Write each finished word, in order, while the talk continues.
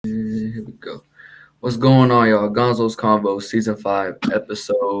What's going on, y'all? Gonzo's Convos, Season 5,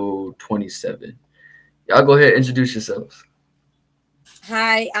 Episode 27. Y'all go ahead and introduce yourselves.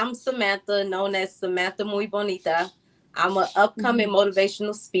 Hi, I'm Samantha, known as Samantha Muy Bonita. I'm an upcoming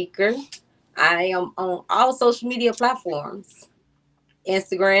motivational speaker. I am on all social media platforms: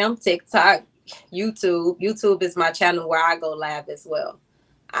 Instagram, TikTok, YouTube. YouTube is my channel where I go live as well.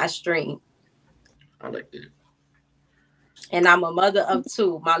 I stream. I like it. And I'm a mother of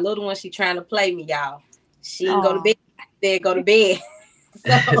two. My little one, she trying to play me, y'all. She ain't go to Oh, bed. Said go to bed.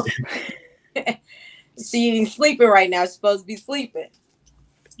 So she ain't sleeping right now. She's supposed to be sleeping.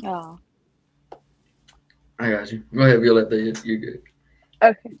 oh. I got you. Go ahead, Violeta. You're good.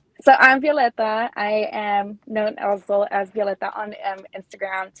 Okay. So I'm Violeta. I am known also as Violeta on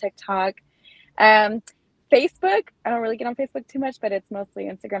Instagram, TikTok, um, Facebook. I don't really get on Facebook too much, but it's mostly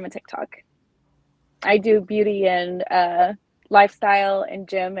Instagram and TikTok. I do beauty and lifestyle and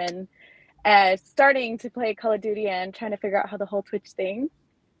gym and starting to play Call of Duty and trying to figure out how the whole Twitch thing.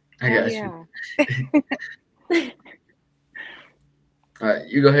 I And got you. yeah, All right,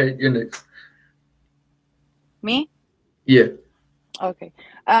 you go ahead. You're next. me. Yeah. Okay.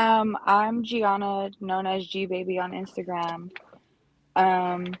 I'm Gianna, known as G Baby on Instagram.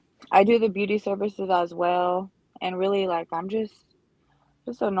 Um, I do the beauty services as well, and really, like, I'm just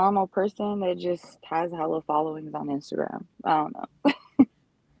a normal person that just has hella followings on Instagram. I don't know.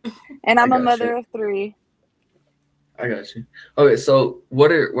 And I I'm a got you. mother of three. I got you. Okay, so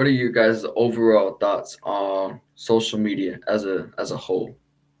what are you guys' overall thoughts on social media as a whole?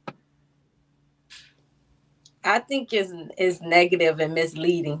 I think is negative and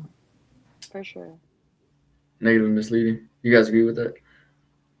misleading. For sure. Negative and misleading? You guys agree with that?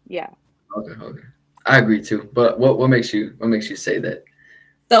 Yeah. Okay. I agree too. But what makes you say that?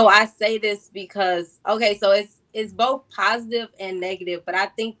 So I say this because okay, so it's both positive and negative, but I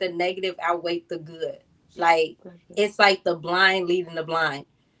think the negative outweigh the good. Like For sure. it's like the blind leading the blind.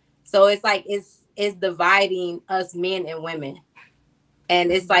 So it's like it's dividing us men and women.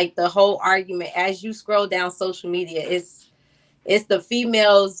 And it's Mhm. like the whole argument as you scroll down social media, it's the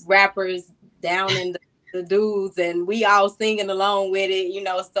females rappers down in the dudes and we all singing along with it,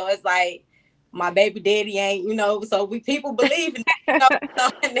 so it's like my baby daddy ain't, so we people believe in that,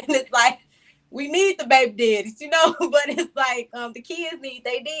 and then it's like we need the baby daddies, but it's like the kids need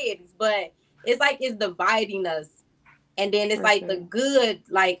their daddies, but it's like it's dividing us. And then it's For like the sure. good,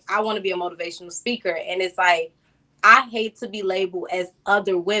 like I want to be a motivational speaker, and it's like I hate to be labeled as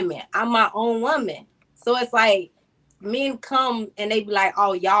other women. I'm my own woman. So it's like men come and they be like,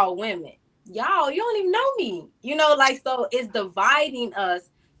 "Oh, y'all women, y'all, you don't even know me," like so it's dividing us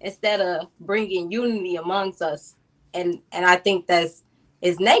instead of bringing unity amongst us, and I think that's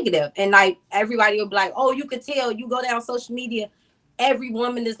is negative. And like everybody will be like, "Oh, you could tell." You go down social media, every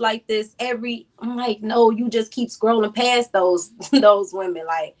woman is like this. I'm like, no, you just keep scrolling past those those women.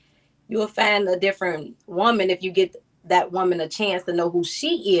 Like you'll find a different woman if you get that woman a chance to know who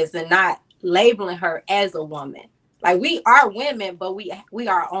she is and not labeling her as a woman. Like we are women, but we are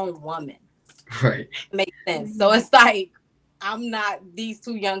our own woman. Right. Makes sense. So Mhm. it's like I'm not these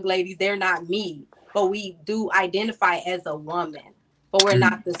two young ladies, they're not me, but we do identify as a woman. But we're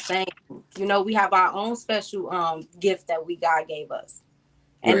not the same. We have our own special gift that we God gave us.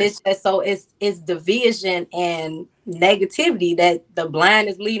 And Right. it's just so it's division and negativity that the blind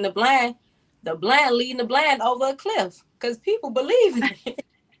is leading the blind leading the blind over a cliff because people believe in it.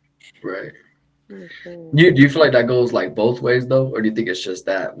 Right. For sure. Do you feel like that goes like both ways though, or do you think it's just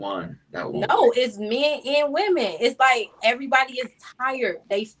that one way? No, it's men and women. It's like everybody is tired.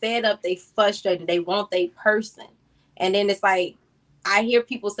 They fed up. They frustrated. They want their person. And then it's like I hear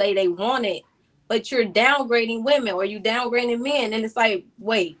people say they want it, but you're downgrading women or you downgrading men. And it's like,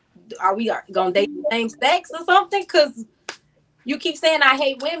 wait, are we gonna date the same sex or something? Because you keep saying I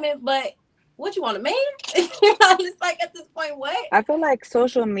hate women, but what you want a man? It's like at this point, what? I feel like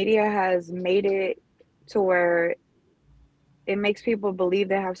social media has made it to where it makes people believe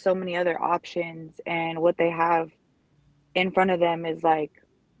they have so many other options, and what they have in front of them is like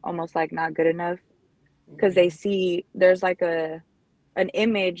almost like not good enough because they Mhm. see there's like an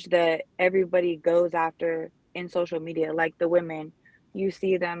image that everybody goes after in social media, like the women. You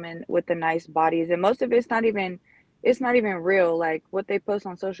see them and with the nice bodies, and most of it's not even real. Like what they post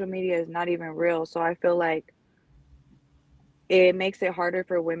on social media is not even real. So I feel like it makes it harder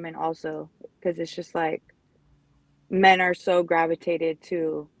for women also because it's just like men are so gravitated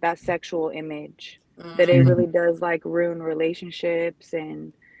to that sexual image that it Mhm. really does like ruin relationships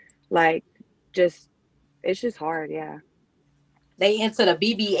and like just it's just hard, yeah. They into the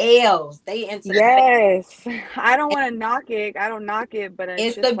BBLs. They into the face. Yes. I don't want to knock it. I don't knock it, but it's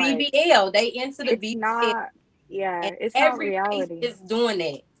It's the just like BBL. They into the it's BBL. not, And yeah, it's not every race reality. is doing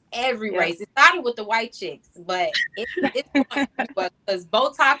it. Every Yep. race. It started with the white chicks, but it's going everywhere. Because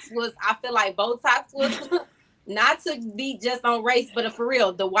Botox was, I feel like Botox was not to be just on race, but for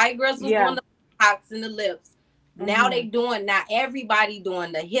real. The white girls was Yeah. doing the Botox in the lips. Now they Mhm. doing, now everybody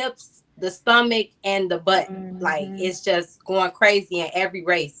doing the hips, the stomach, and the butt. Like Mhm. it's just going crazy in every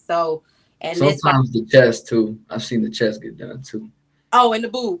race. So, and this like, Sometimes the chest too. I've seen the chest get done too. oh, and the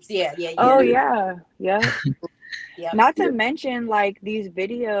boobs. Yeah, yeah, yeah. Oh Yeah, yeah. Yep. Yep. Not to yeah, mention like these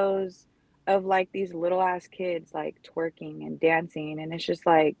videos of like these little ass kids like twerking and dancing, and it's just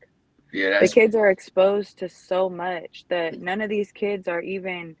like yeah. the That's kids are exposed to so much that none of these kids are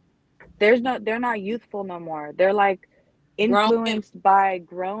even, they're not youthful no more. They're like Grown women, influenced by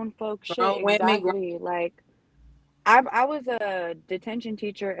grown folk shit. grown women, grown. Exactly. Like I was a detention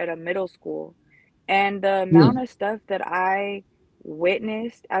teacher at a middle school, and the amount hmm. of stuff that I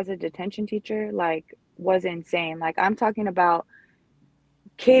witnessed as a detention teacher like was insane. Like I'm talking about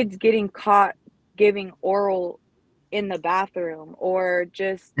kids getting caught giving oral in the bathroom, or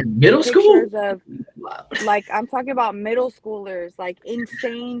just In middle school. pictures of, Wow. like, I'm talking about middle schoolers, like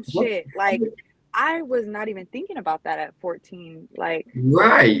insane What? shit. Like I was not even thinking about that at 14. Like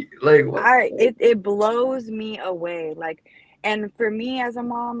Right. Like what? it blows me away. Like, and for me as a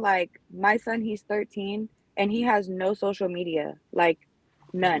mom, like my son, he's 13 and he has no social media, like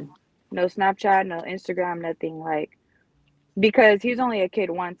none. No Snapchat, no Instagram, nothing. Like, because he's only a kid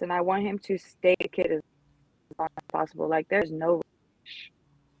once and I want him to stay a kid as long as possible. Like there's no rush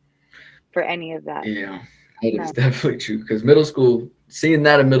for any of that. Yeah, that is None. definitely true. Because middle school, seeing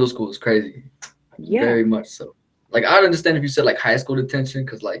that in middle school is crazy. Yeah. Very much so. Like I'd understand if you said like high school detention,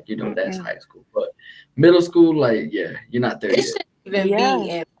 because like that's Mm-mm. high school. But middle school, like yeah, you're not there It yet. shouldn't even be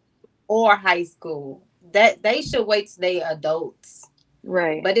Yeah. in or high school. That they should wait till they adults.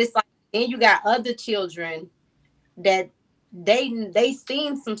 Right. But it's like then you got other children that they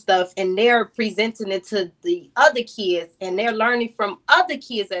seen some stuff and they're presenting it to the other kids and they're learning from other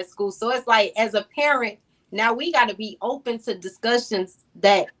kids at school. So it's like as a parent, now we got to be open to discussions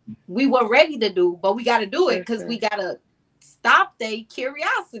that we were ready to do, but we got to do it For because we sure. got to stop their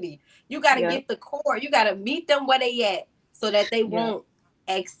curiosity. You got to Yep. get the core. You got to meet them where they at so that they Yep. won't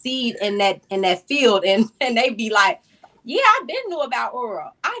exceed in that field and they be like, yeah, I been knew about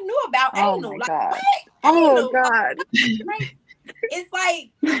oral. I knew about Oh anal. my Like what? God. Oh Anal? God. Right? It's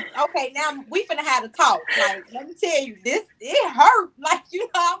like, okay, now we finna have a talk. Like, let me tell you, this it hurt. Like,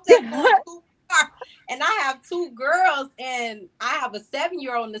 I'm just going too far. And I have two girls, and I have a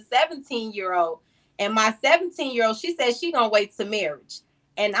 7-year-old and a 17-year-old. And my 17-year-old, she says she gonna wait to marriage.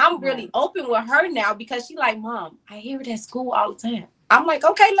 And I'm really Right. open with her now because she like, Mom, I hear it at school all the time. I'm like,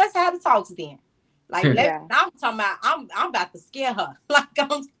 okay, let's have the talks then. Like, Yeah. I'm talking about, I'm about to scare her. Like,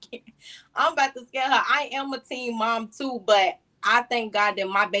 I'm about to scare her. I am a teen mom too, but I thank God that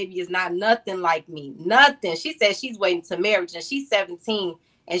my baby is not nothing like me. Nothing. She said she's waiting to marriage and she's 17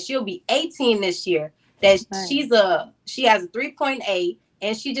 and she'll be 18 this year. That Nice. she has a 3.8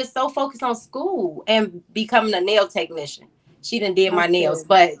 and she just so focused on school and becoming a nail technician. She done did my That's nails, good.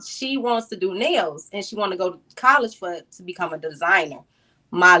 but she wants to do nails and she want to go to college to become a designer.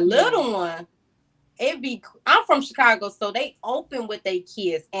 My Yeah. little one, I'm from Chicago, so they open with their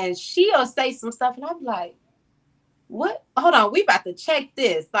kids and she'll say some stuff and I'm like, what? Hold on, we about to check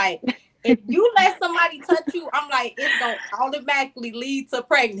this. Like, if you let somebody touch you, I'm like, it's gonna automatically lead to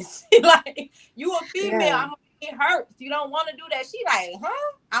pregnancy. Like, you a female, Yeah. I'm like, it hurts. You don't want to do that. She like,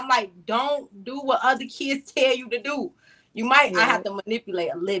 huh? I'm like, don't do what other kids tell you to do. I have Yep. to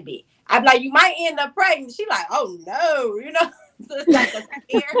manipulate a little bit. I'm like, you might end up pregnant. She like, oh no. So it's like a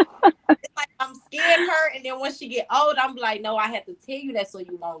scare. It's like I'm scaring her, and then when she get old, I'm like, no, I have to tell you that so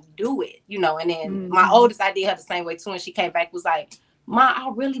you won't do it. And then my Mm-hmm. oldest, I did her the same way too, and she came back was like, Ma,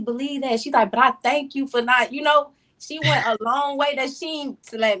 I really believe that. She's like, but I thank you for not, she went a long way that she ain't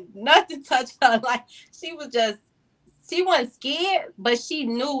to let nothing touch her. Like she wasn't scared, but she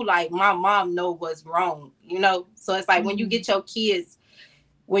knew like my mom know what's wrong. So it's like when you Mm-hmm. get your kids,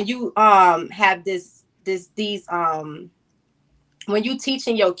 when you have these when you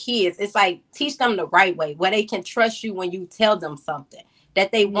teaching your kids, it's like teach them the right way where they can trust you when you tell them something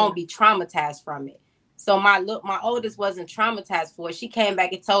that they Yeah. won't be traumatized from it. So my oldest wasn't traumatized for it. She came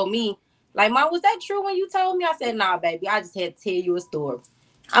back and told me, like, Mom, was that true when you told me? I said, nah, baby, I just had to tell you a story.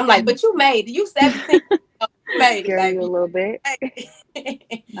 I'm like, but you made it. You 17, you made it, Scare you a baby. little bit.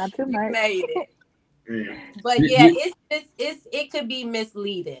 Not too You much. made it. Yeah. But Do, yeah, do, it could be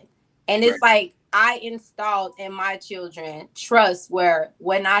misleading. And it's right. like I installed in my children trust where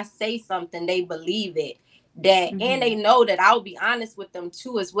when I say something, they believe it. That and they know that I'll be honest with them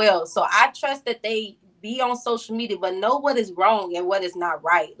too as well. So I trust that they be on social media, but know what is wrong and what is not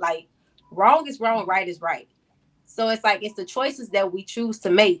right. Like wrong is wrong, right is right. So it's like it's the choices that we choose to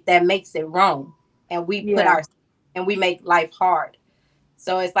make that makes it wrong, and we put Yeah. our and we make life hard.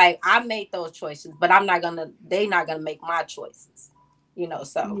 So it's like I made those choices, but I'm not gonna. They not gonna make my choices.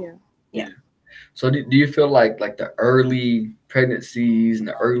 So Yeah. yeah. Yeah. So do you feel like the early pregnancies and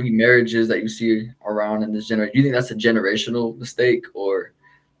the early marriages that you see around in this generation, do you think that's a generational mistake, or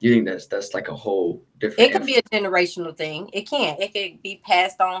do you think that's like a whole different It could be influence? a generational thing. It can. It could be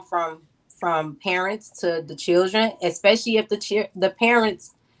passed on from parents to the children, especially if the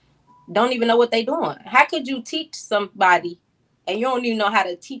parents don't even know what they're doing. How could you teach somebody and you don't even know how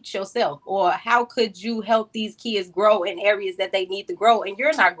to teach yourself? Or how could you help these kids grow in areas that they need to grow and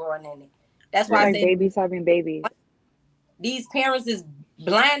you're not growing in it? That's why I Right. Like say babies having babies. these parents is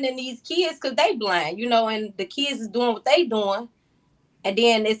blinding these kids because they blind, and the kids is doing what they doing. And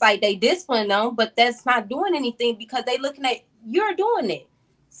then it's like they discipline them, but that's not doing anything because they looking at you're doing it.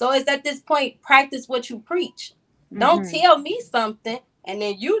 So it's at this point, practice what you preach. Don't Mm-hmm. tell me something and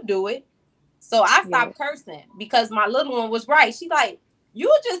then you do it. So I Yep. stopped cursing because my little one was right. She like,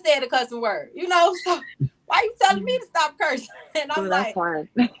 you just said a cussing word. So why you telling me to stop cursing? And I'm Oh, that's like, hard.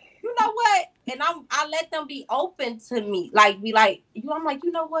 you know what? And I let them be open to me. Like be like, I'm like,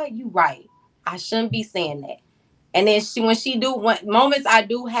 you know what? You right. I shouldn't be saying that. And then when she do when moments I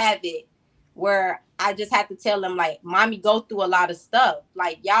do have it where I just have to tell them like, mommy go through a lot of stuff.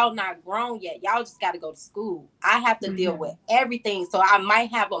 Like y'all not grown yet. Y'all just got to go to school. I have to deal with Mm-hmm. everything. So I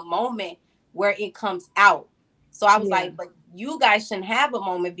might have a moment where it comes out. So I was Yeah. like, but you guys shouldn't have a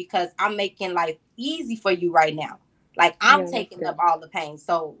moment because I'm making life easy for you right now. Like I'm Yeah, that's taking up good. all the pain.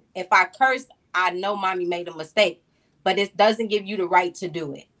 So if I curse, I know mommy made a mistake, but it doesn't give you the right to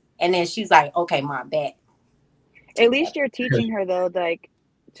do it. And then she's like, okay, mom, bad. At least you're teaching her though, like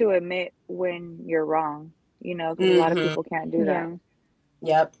to admit when you're wrong, because a lot of Mm-hmm. people can't do that.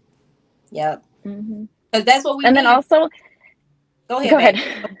 Yeah. Yep. Yep. Mm-hmm. Because that's what we And then need. also, Go ahead, go ahead.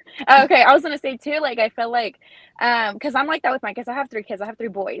 babe. Okay, I was gonna say too, like I feel like, because I'm like that with my kids. I have three kids. I have three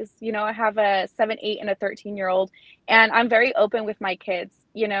boys. I have a 7, 8, and a 13-year-old, and I'm very open with my kids.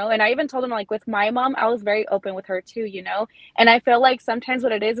 And I even told them like with my mom, I was very open with her too. And I feel like sometimes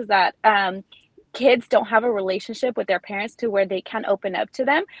what it is that kids don't have a relationship with their parents to where they can open up to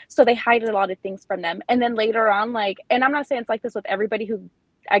them, so they hide a lot of things from them. And then later on, like, and I'm not saying it's like this with everybody who,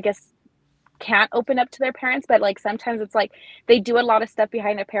 I guess, can't open up to their parents, but like sometimes it's like they do a lot of stuff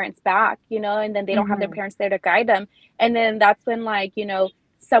behind their parents back, and then they don't have their Mm-hmm. parents there to guide them. And then that's when, like,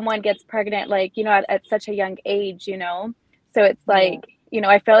 someone gets pregnant, like, at such a young age. So it's Yeah. like,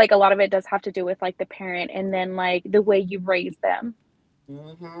 I feel like a lot of it does have to do with like the parent and then like the way you raise them.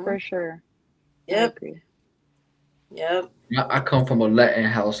 Mm-hmm. For sure. I Yep. agree. Yep. I come from a Latin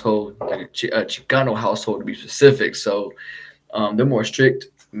household, like a Chicano household to be specific. So they're more strict,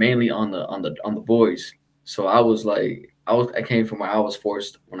 mainly on the boys. So I came from where I was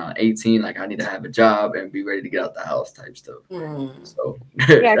forced when I was 18, like I need to have a job and be ready to get out the house type stuff. Mm. So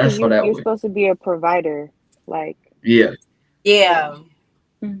Yeah, because that's how that you're went. supposed to be a provider. Like, Yeah, yeah. Yeah.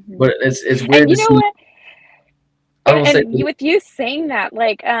 Hmm. but it's weird And to you know see. what? I And, don't say and you with you saying that,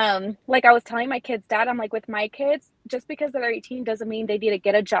 like I was telling my kids' dad, I'm like, with my kids, just because they're 18 doesn't mean they need to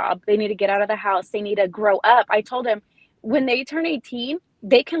get a job. They need to get out of the house. They need to grow up. I told him when they turn 18,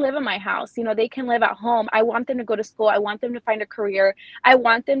 they can live in my house. They can live at home. I want them to go to school. I want them to find a career. I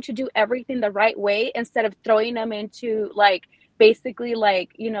want them to do everything the right way instead of throwing them into like basically like,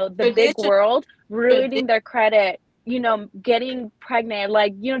 the big Tradition. world, Tradition. ruining their credit, getting pregnant,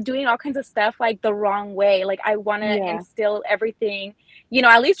 like, doing all kinds of stuff like the wrong way. Like, I want to Yeah. instill everything,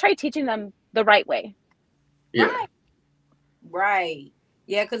 at least try teaching them the right way. yeah. Right. Right.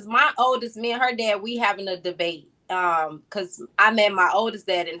 Yeah, because my oldest, me and her dad, we having a debate. Because I met my oldest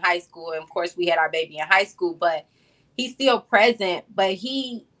dad in high school, and of course we had our baby in high school, but he's still present, but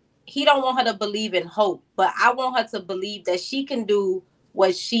he don't want her to believe in hope. But I want her to believe that she can do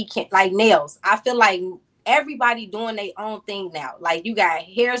what she can, like nails. I feel like everybody doing their own thing now. Like you got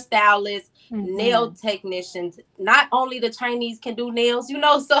hairstylists, nail Mm-hmm. technicians. Not only the Chinese can do nails.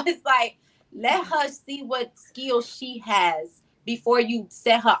 So it's like let her see what skills she has before you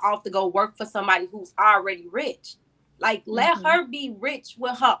set her off to go work for somebody who's already rich. Like let Mm-hmm. her be rich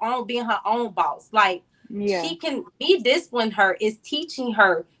with her own, being her own boss. Like Yeah. she can be discipline her is teaching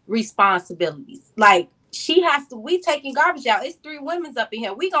her responsibilities. Like she has to, we taking garbage out. It's three women's up in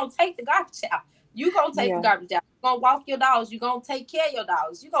here. We gonna take the garbage out. You gonna take the Yeah. garbage out. You gonna walk your dogs. You gonna take care of your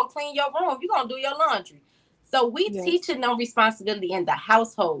dogs. You gonna clean your room. You gonna do your laundry. So we Yes. teaching them responsibility in the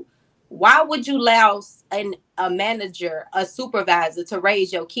household. Why would you allow a manager, a supervisor to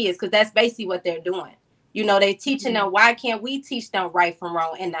raise your kids? Because that's basically what they're doing. You know, they're teaching Mhm. them. Why can't we teach them right from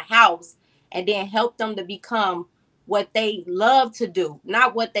wrong in the house and then help them to become what they love to do,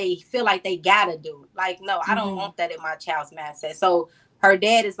 not what they feel like they gotta do? Like, no, I don't Mhm. want that in my child's mindset. So her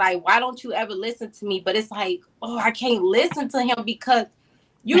dad is like, why don't you ever listen to me? But it's like, oh, I can't listen to him because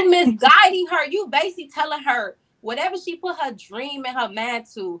you misguiding her. You basically telling her whatever she put her dream and her mind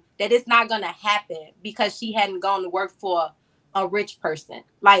to, that it's not gonna happen because she hadn't gone to work for a rich person.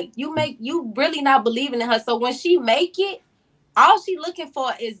 Like, you really not believing in her. So when she make it, all she looking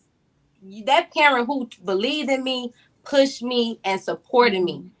for is that parent who believed in me, pushed me, and supported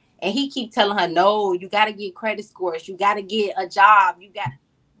me. Mhm. And he keep telling her, no, you got to get credit scores. You got to get a job.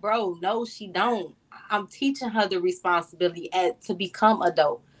 Bro, no, she don't. I'm teaching her the responsibility to become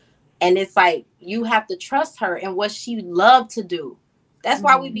adult. And it's like, you have to trust her and what she loved to do. That's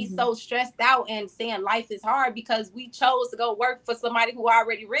why we Mhm. be so stressed out and saying life is hard, because we chose to go work for somebody who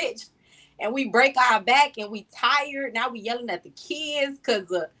already rich. And we break our back and we tired. Now we yelling at the kids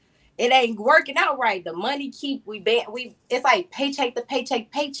because it ain't working out right. The money we it's like paycheck to paycheck,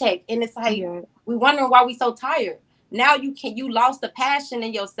 paycheck. And it's like, Yeah. we wondering why we so tired. Now you lost the passion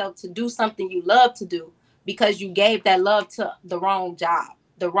in yourself to do something you love to do because you gave that love to the wrong job,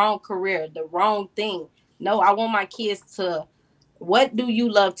 the wrong career, the wrong thing. No, I want my kids to, what do you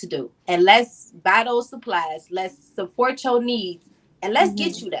love to do? And let's buy those supplies. Let's support your needs and let's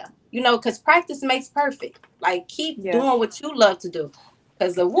get Mhm. you there. You know, because practice makes perfect. Like, keep Yes. doing what you love to do.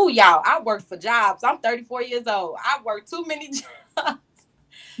 Because woo, y'all, I work for jobs. I'm 34 years old. I work too many jobs,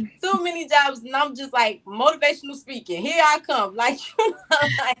 too many jobs, and I'm just like, motivational speaking. Here I come. Like, you know,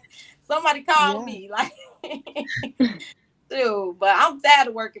 like somebody call Yeah. me. Like, too. But I'm tired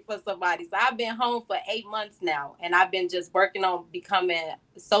of working for somebody. So I've been home for 8 months now, and I've been just working on becoming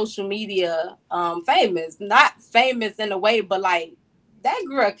social media famous. Not famous in a way, but like, that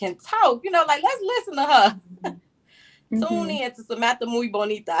girl can talk. You know, like, let's listen to her. Mhm. Tune Mhm. in to Samantha Muy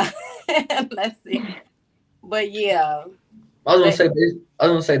Bonita. Let's see. But yeah, I was gonna but say, I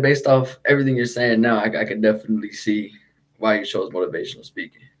was gonna say, based off everything you're saying now, I could definitely see why you chose motivational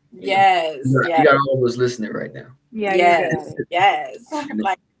speaking. You know, yes, you yes, got all of us listening right now. Yeah, you're good at yes, it. yes. You know?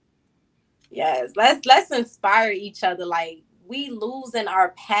 Like, yes, let's inspire each other. Like, we losing our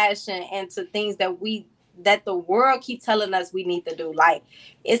passion into things that the world keep telling us we need to do. Like,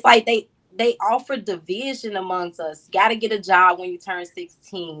 it's like they offer division amongst us. Got to get a job when you turn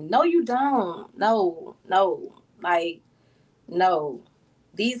 16. No, you don't. No, no. Like, no.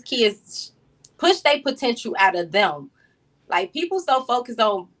 These kids push their potential out of them. Like, people so focused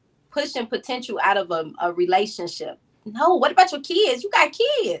on pushing potential out of a relationship. No, what about your kids? You got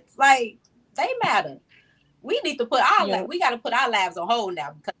kids. Like, they matter. We need to put Yep. we got to put our lives on hold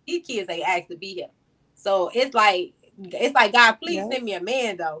now because these kids ain't asked to be here. So it's like, God, please Yep. send me a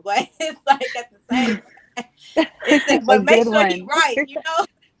man though. But it's like, at the same time, A but make good sure he one. right,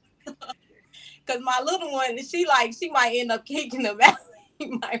 because my little one, she might end up kicking him out. He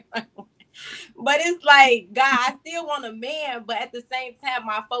might run away. But it's like, God, I still want a man, but at the same time,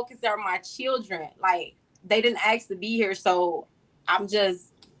 my focus are my children. Like, they didn't ask to be here, so I'm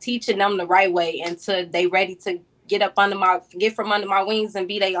just teaching them the right way until they ready to get from under my wings and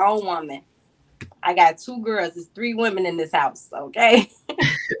be their own woman. I got two girls. It's three women in this house. Okay.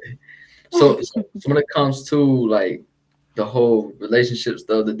 So when it comes to like the whole relationship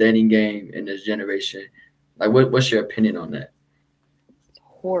stuff, the dating game in this generation, like what's your opinion on that? It's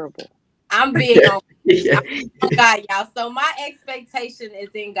horrible. I'm big on Yeah, God, y'all. So my expectation is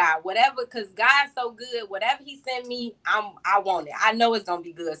in God. Whatever, because God's so good. Whatever He sent me, I want it. I know it's gonna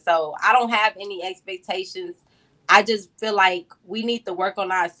be good. So I don't have any expectations. I just feel like we need to work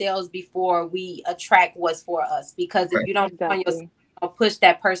on ourselves before we attract what's for us. Because if right, you don't work on yourself, Exactly. you're gonna push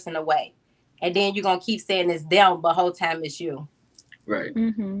that person away, and then you're gonna keep saying it's them, but whole time it's you. right,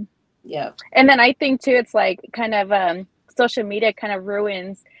 Mhm. Yeah. And then I think too, it's like kind of social media kind of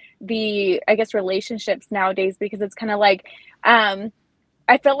ruins the, I guess, relationships nowadays, because it's kind of like um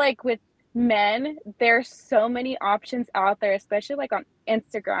I feel like with men, there's so many options out there, especially like on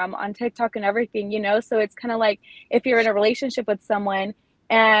Instagram, on TikTok and everything, So it's kind of like if you're in a relationship with someone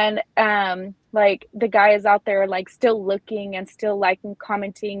and like the guy is out there like still looking and still liking,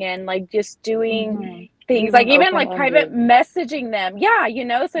 commenting and like just doing Mhm. things like Even even open like private ended. messaging them. Yeah,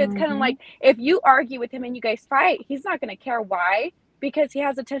 so it's kind of Mhm. like if you argue with him and you guys fight, he's not going to care why. because he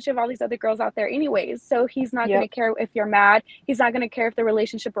has attention of all these other girls out there anyways. So he's not going to Yep. care if you're mad. He's not going to care if the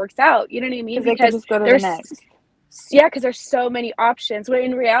relationship works out. You know what I mean? Because they could Because just go to the there's, next. yeah, because there's so many options. But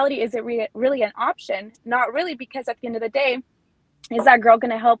in reality, is it really an option? Not really, because at the end of the day, is that girl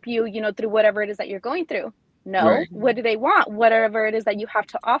going to help you, you know, through whatever it is that you're going through? No. Right. What do they want? Whatever it is that you have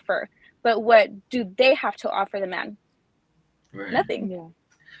to offer. But what do they have to offer the man? Right. Nothing. Yeah.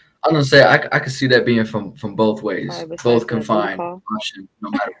 I'm gonna say I could see that being from both ways. Sorry, Both besides can the booty find call. option no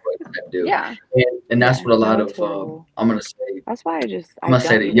matter what they do. Yeah. And that's Yeah, what a no, lot it's of horrible. I'm gonna say That's why I'm I gonna say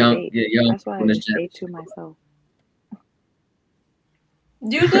don't the even young date. young That's why people I in this just stay to generation. myself.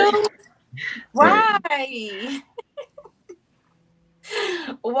 You do? Right. Why?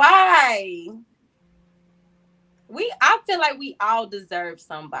 Why? I feel like we all deserve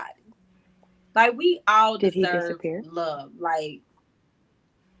somebody. Like we all Did he deserve disappear? love. Like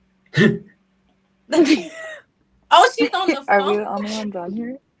oh, she's on the Are we phone. the only ones on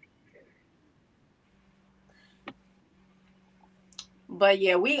here? But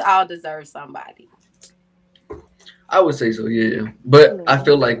yeah, we all deserve somebody. I would say so, yeah. But I Hello.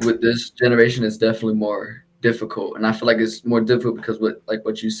 feel like with this generation, it's definitely more difficult, and I feel like it's more difficult because with like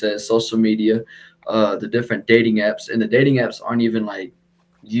what you said, social media, the different dating apps, and the dating apps aren't even like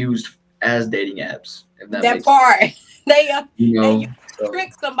used as dating apps. If that That makes sense, part. They you they use know. to So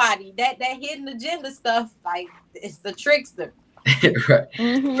trick somebody. That hidden agenda stuff, like it's the trickster. right,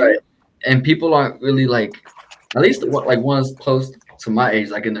 Mm-hmm. right, and people aren't really like, at least the like ones close to my age,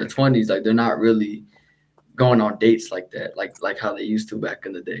 like in their 20s, like they're not really going on dates like that, like how they used to back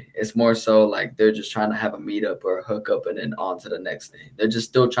in the day. It's more so like they're just trying to have a meetup or a hookup and then on to the next thing. They're just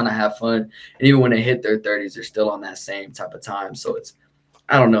still trying to have fun, and even when they hit their 30s, they're still on that same type of time. So it's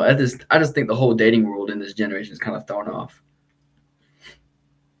I don't know. I just think the whole dating world in this generation is kind of thrown off.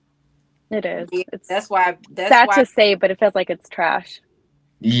 It is. Yeah, It's that's sad why to say, but it feels like it's trash.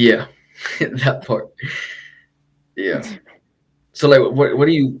 Yeah, that part. Yeah. So like, what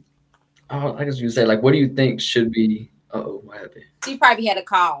do you? Oh, I guess you say like, what do you think should be? Oh, what happened? she probably had a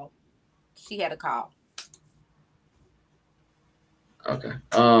call. She had a call. Okay.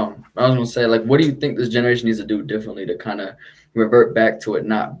 I was gonna say like, what do you think this generation needs to do differently to kind of revert back to it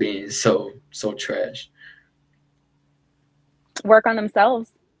not being so trash? Work on themselves.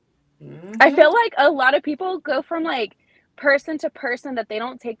 I Hmm. feel like a lot of people go from like person to person that they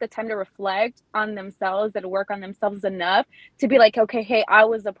don't take the time to reflect on themselves and work on themselves enough to be like, okay, hey, I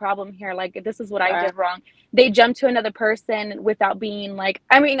was the problem here. Like this is what I Right. did wrong. They jump to another person without being like,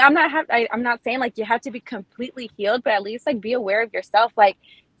 I mean, I'm not saying like you have to be completely healed, but at least like be aware of yourself. Like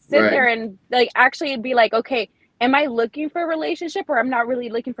sit Right. there and like actually be like, okay, am I looking for a relationship or I'm not really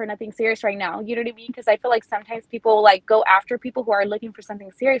looking for nothing serious right now? You know what I mean? Because I feel like sometimes people like go after people who are looking for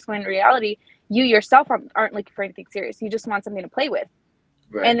something serious when in reality, you yourself aren't looking for anything serious. You just want something to play with.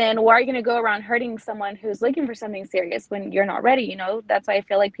 Right. And then why are you going to go around hurting someone who's looking for something serious when you're not ready? You know, that's why I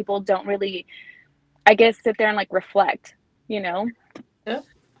feel like people don't really, I guess, sit there and like reflect, you know? Yeah.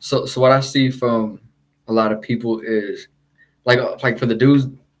 So what I see from a lot of people is like for the dudes,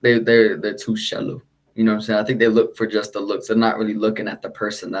 they're too shallow. You know what I'm saying? I think they look for just the looks. They're not really looking at the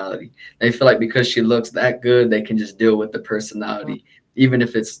personality. They feel like because she looks that good, they can just deal with the personality, even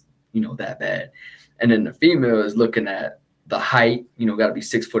if it's that bad. And then the female is looking at the height. Got to be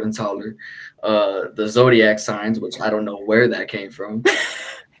 6 foot and taller. The zodiac signs, which I don't know where that came from.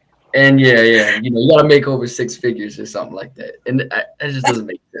 And yeah, you got to make over six figures or something like that. And that just doesn't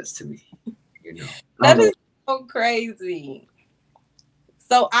make sense to me. I don't That know. is so crazy.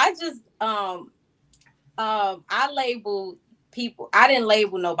 So I just I label people. I didn't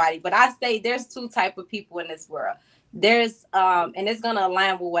label nobody, but I say there's two type of people in this world. There's and it's gonna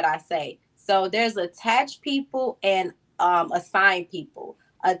align with what I say. So there's attached people and assigned people.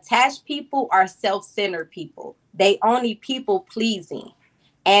 Attached people are self-centered people. They only people pleasing.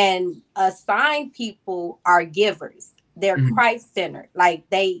 And assigned people are givers. They're Mhm. Christ centered. Like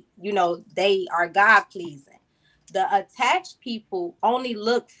they are God pleasing. The attached people only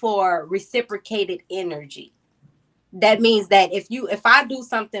look for reciprocated energy. That means that if I do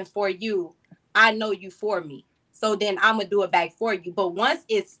something for you, I know you for me. So then I'm gonna do it back for you. But once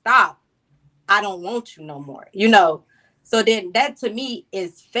it stopped, I don't want you no more. So then that to me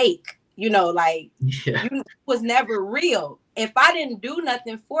is fake. Like Yeah. you was never real. If I didn't do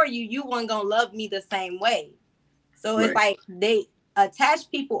nothing for you, you weren't gonna love me the same way. So it's Right. like they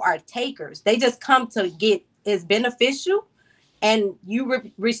attached people are takers. They just come to get is beneficial and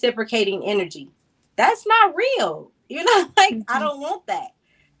you reciprocating energy. That's not real. Like I Mm-hmm. don't want that.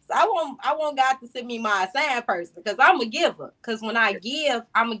 So I want God to send me my assigned person because I'm a giver. Because when I give,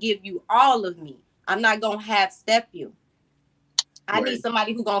 I'm gonna give you all of me. I'm not gonna half step you. I need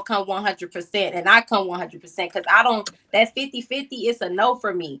somebody who gonna come 100%, and I come 100% because I don't. That 50-50 is a no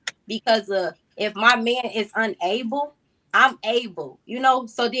for me because if my man is unable, I'm able.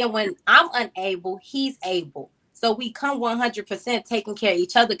 So then when I'm unable, he's able. So we come 100% taking care of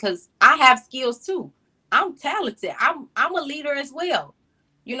each other because I have skills too. I'm talented. I'm a leader as well.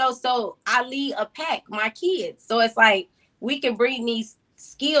 So I lead a pack, my kids. So it's like we can bring these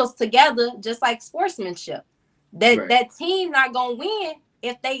skills together, just like sportsmanship. That team not gonna win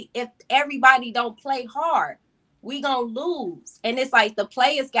if everybody don't play hard. We gonna lose. And it's like the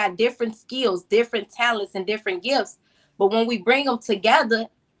players got different skills, different talents, and different gifts. But when we bring them together,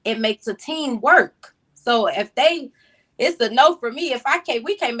 it makes a team work. So it's a no for me.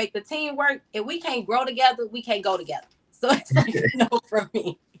 We can't make the team work. If we can't grow together, we can't go together. So it's like a no for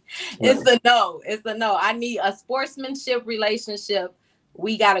me. It's a no. It's a no. I need a sportsmanship relationship.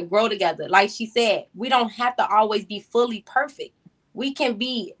 We got to grow together. Like she said, we don't have to always be fully perfect. We can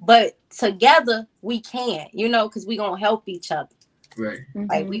be, but together we can, because we going to help each other. Right.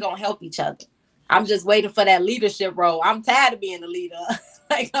 Like we going to help each other. I'm just waiting for that leadership role. I'm tired of being the leader.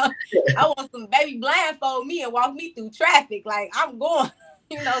 Like I want some baby blindfold me and walk me through traffic. Like I'm going,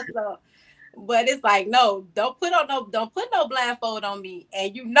 so. But it's like, no, don't put no blindfold on me.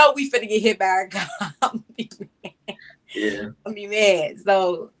 And we finna get hit by a car. Yeah. I mean, man.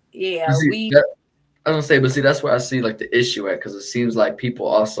 So yeah, I was gonna say, but see, that's where I see like the issue at, because it seems like people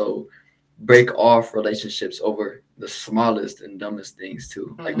also break off relationships over the smallest and dumbest things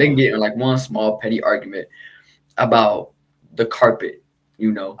too. Like they can get in like one small petty argument about the carpet,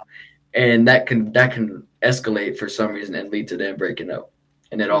 and that can escalate for some reason and lead to them breaking up.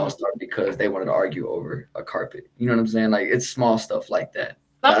 And it all started because they wanted to argue over a carpet. You know what I'm saying? Like it's small stuff like that.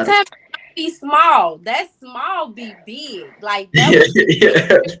 Sometimes be small. That small be big. Like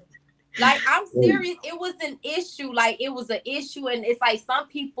like I'm serious. It was an issue. Like it was an issue, and it's like some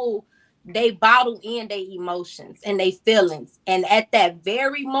people they bottle in their emotions and their feelings, and at that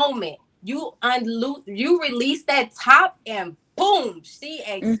very moment you release that top, and boom, she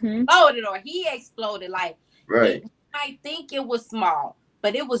exploded or he exploded. Like I think it was small,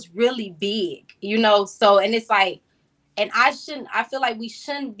 but it was really big, so, and it's like, and I feel like we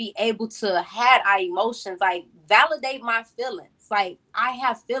shouldn't be able to have our emotions, like validate my feelings. Like I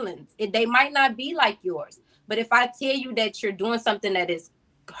have feelings. They might not be like yours, but if I tell you that you're doing something that is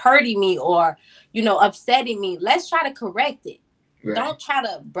hurting me or, upsetting me, let's try to correct it. Right. Don't try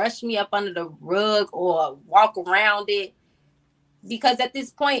to brush me up under the rug or walk around it. Because at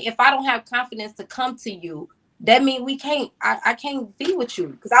this point, if I don't have confidence to come to you, that means I can't be with you,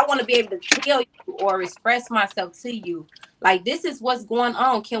 because I want to be able to tell you or express myself to you. Like, this is what's going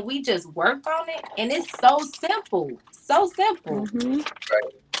on. Can we just work on it? And it's so simple. So simple. Right.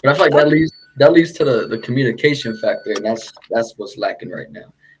 But I feel like that leads to the communication factor, and that's what's lacking right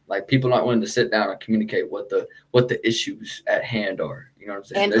now. Like people aren't willing to sit down and communicate what the issues at hand are. You know what I'm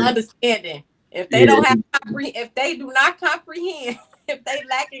saying? And understanding. If they don't have if they do not comprehend, if they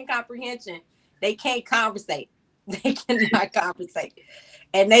lack in comprehension, they can't conversate. They cannot conversate.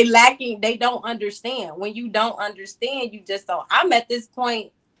 And they don't understand. When you don't understand, you just don't. I'm at this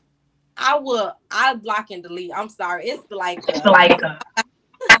point, I block and delete. I'm sorry. It's like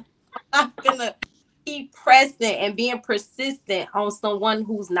I'm gonna keep pressing and being persistent on someone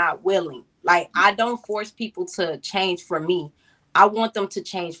who's not willing. Like, I don't force people to change for me. I want them to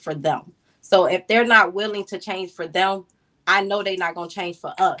change for them. So if they're not willing to change for them, I know they're not gonna change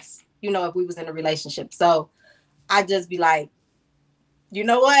for us. If we was in a relationship. So I just be like, you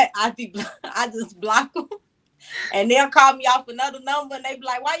know what? I just block them, and they'll call me off another number, and they be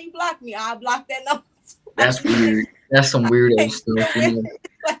like, "Why you block me?" I block that number. That's weird. That's some weirdo stuff.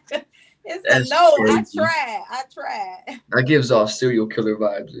 It's a no. Crazy. I tried. That gives off serial killer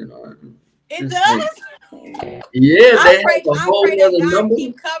vibes, It does. Yeah, I pray that God number.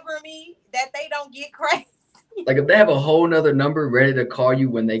 Keep covering me, that they don't get crazy. Like if they have a whole nother number ready to call you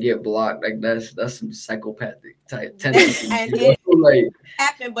when they get blocked, like that's some psychopathic type tendency. And it like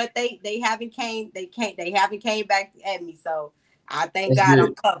happened, but they haven't came back at me. So I thank God good.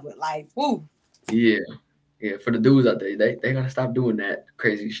 I'm covered. Like, woo. Yeah. For the dudes out there, they gotta stop doing that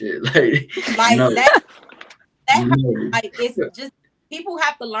crazy shit. Like that like it's just people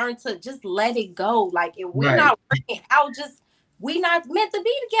have to learn to just let it go. Like if we're not working out, we not meant to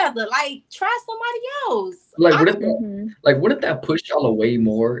be together. Like, try somebody else. Like, wouldn't that push y'all away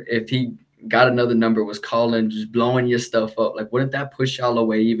more if he got another number, was calling, just blowing your stuff up? Like, wouldn't that push y'all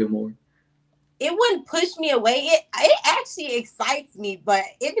away even more? It wouldn't push me away. It actually excites me, but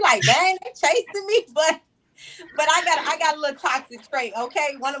it'd be like, dang, they're chasing me. But I got a little toxic trait.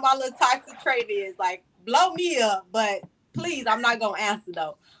 Okay, one of my little toxic traits is like blow me up, but please, I'm not gonna answer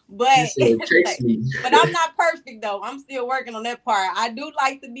though. But She said, "Chase like, me." but I'm not perfect though. I'm still working on that part. I do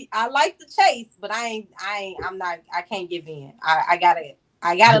like to be. I like to chase, but I'm not. I can't give in. I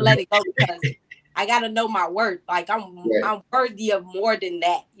gotta let it go because I gotta know my worth. Like Right, I'm worthy of more than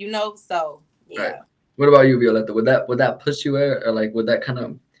that. So right. yeah. What about you, Violetta? Would that push you out, or like would that kind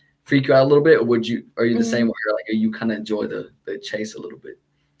of freak you out a little bit, or are you the same Mm, way, or like you kind of enjoy the chase a little bit?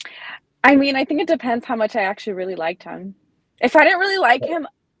 I mean, I think it depends how much I actually really liked him. If I didn't really like him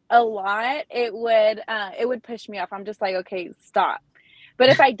a lot, it would push me off. I'm just like, okay, stop. But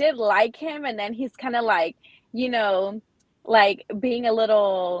if I did like him and then he's kind of like, you know, like being a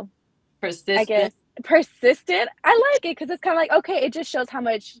little, I Persistent. guess, persistent, I like it because it's kind of like, okay, it just shows how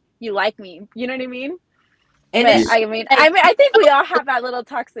much you like me. You know what I mean? And it But Yeah, shows that I think we all have that little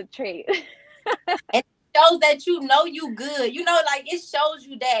toxic trait. and it shows that you good. Like it shows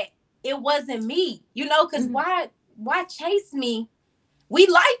you that it wasn't me. Because Mhm. why chase me? We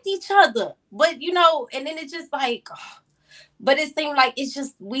liked each other, but and then it's just like, but it seemed like it's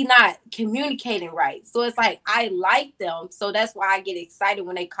just we not communicating right. So it's like I like them, so that's why I get excited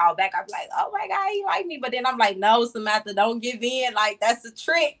when they call back. I'm like, oh my god, he like me, but then I'm like, no, Samantha, don't give in. Like that's a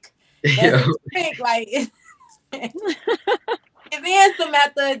trick. That's yeah. a trick. Like give in,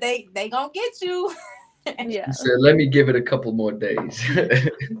 Samantha. They gonna get you. She Yeah. said, "Let me give it a couple more days."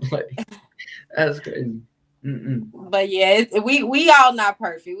 Like that's crazy. Mm-mm. But yeah, we all not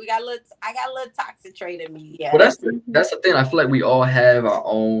perfect. I got a little toxic trait in me. Yeah, Well, that's that's the, it. Mhm. that's the thing. I feel like we all have our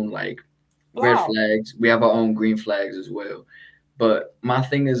own like red Flaw. flags. We have our own green flags as well. But my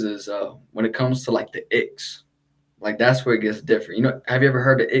thing is when it comes to like the icks, like that's where it gets different. Have you ever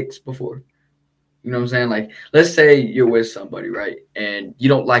heard of icks before? You know what I'm saying? Like, let's say you're with somebody, right? And you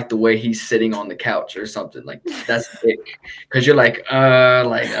don't like the way he's sitting on the couch or something. Like, that's ick. Because you're like, I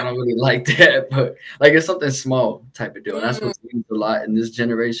don't really like that. But, like, it's something small type of deal. And that's Mm, what's used a lot in this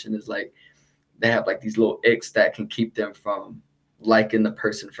generation is like, they have like these little icks that can keep them from liking the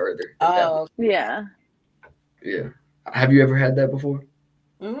person further, if that oh. makes Yeah. yeah. Have you ever had that before?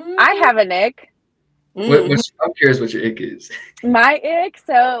 I Mm, have a Nick. I'm curious what your ick is. My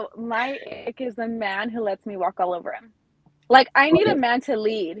ick is a man who lets me walk all over him. Like I need a Okay. man to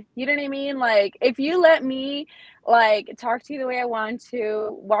lead. You know what I mean? Like if you let me like talk to you the way I want to,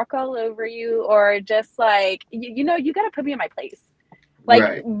 walk all over you, or just like you got to put me in my place. Like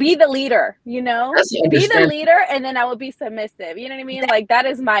Right. be the leader, you know? That's Be the understandable. leader and then I will be submissive. You know what I mean? Like that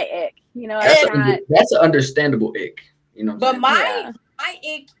is my ick. I That's that, can't. that's an understandable ick. You know what I'm but saying? Yeah. my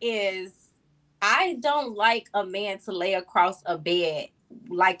ick is I don't like a man to lay across a bed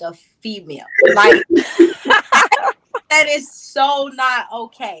like a female. Like that is so not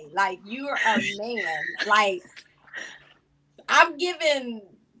okay. Like you're a man. Like I'm giving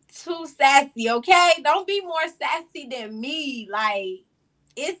too sassy, okay? Don't be more sassy than me. Like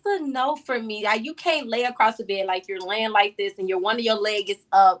it's a no for me. Like you can't lay across the bed like you're laying like this and one of your leg is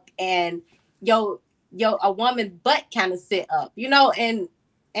up and yo a woman butt kind of sit up,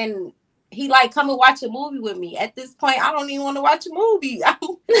 and he like come and watch a movie with me. At this point, I don't even want to watch a movie. I'll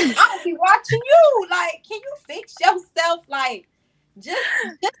be watching you. Like, can you fix yourself? Like, just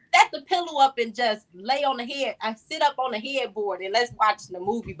set the pillow up and just lay on the head. I sit up on the headboard and let's watch the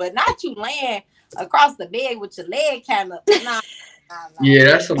movie, but not you laying across the bed with your leg kind of nah. Yeah,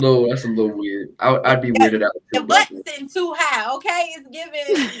 that's a little weird. I'd be Yeah, weirded out too your about butt that. sitting too high. Okay, it's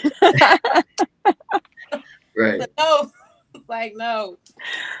giving. Right. So no, it's like no.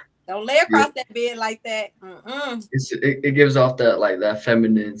 Don't lay Yeah. across that bed like that. Mm-mm. It gives off that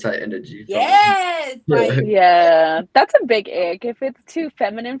feminine type energy from it. Yes, Yeah. like Yeah, that's a big ick. If it's too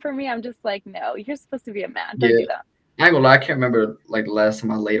feminine for me, I'm just like, no, you're supposed to be a man. Don't Yeah. do that. I ain't gonna lie, I can't remember like the last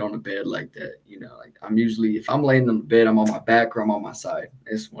time I laid on the bed like that. Like I'm usually if I'm laying on the bed, I'm on my back or I'm on my side.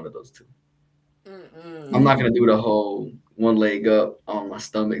 It's one of those two. I'm mm-mm. not gonna do the whole one leg up on my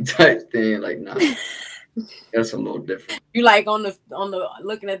stomach type thing. Like, nah, that's a little different. You like on the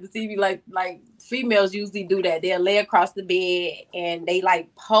looking at the TV like females usually do that. They'll lay across the bed and they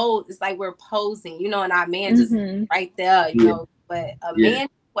like pose. It's like we're posing, and our man just Hmm. right there, Yeah, But a yeah. man,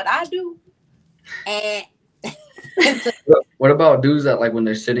 what I do, and What about dudes that like when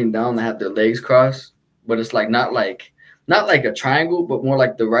they're sitting down, they have their legs crossed, but it's like not like a triangle, but more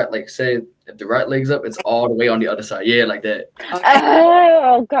like the right, like say if the right leg's up, it's all the way on the other side. Yeah, like that. okay,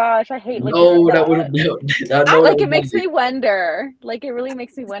 Oh gosh, I hate looking at No, that would have that. I I know that Like it would makes not. me wonder. Like it really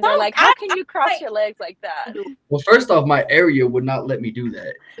makes me wonder. some Like how I can you cross like your legs like that? do. Well, first off, my area would not let me do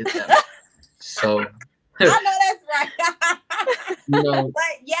that. If that so, I know that's right. you know, But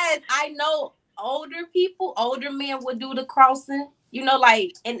yes, I know older men would do the crossing.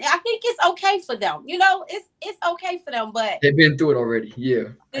 Like, and I think it's okay for them. It's okay for them, but They've been through it already. Yeah,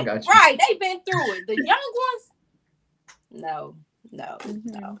 I got you. right, they've been through it. The young ones, no, no,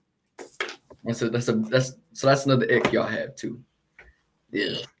 no. That's another ick y'all have too.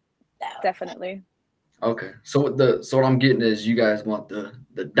 Yeah. No. Definitely. Okay. So what I'm getting is you guys want the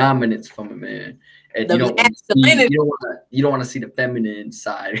dominance from a man, and The masculinity. you don't want to see the feminine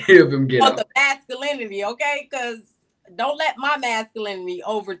side of him get Want out. the masculinity, okay? Because don't let my masculinity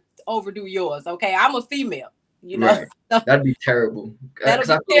overdo yours, okay? I'm a female, Right. That'd be terrible.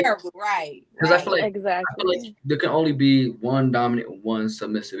 That'll be terrible, right? Because I feel like Exactly. there can only be one dominant and one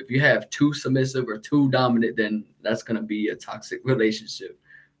submissive. If you have two submissive or two dominant, then that's gonna be a toxic relationship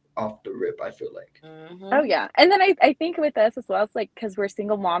off the rip. I feel like. Oh yeah, and then I think with us as well, it's like because we're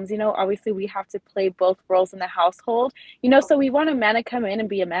single moms, obviously we have to play both roles in the household, so we want a man to come in and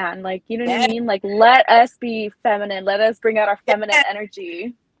be a man, like, you know what I mean? Like, let us be feminine, let us bring out our feminine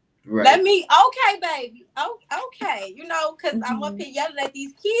energy. Right. Okay, baby. Oh, okay. Because I'm up here yelling at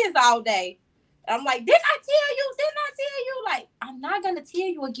these kids all day. I'm like, didn't I tell you? Didn't I tell you? Like, I'm not gonna tell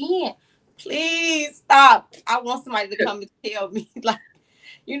you again. Please stop. I want somebody to come and tell me, like,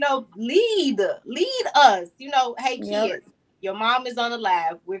 lead us. Hey kids, your mom is on the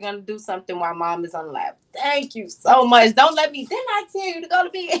live. We're gonna do something while mom is on the live. Thank you so much. Don't let me. Didn't I tell you to go to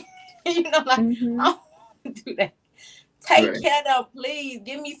bed? I don't do that. Take care of them, please.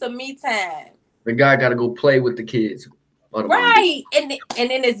 Give me some me time. The guy got to go play with the kids. Right. And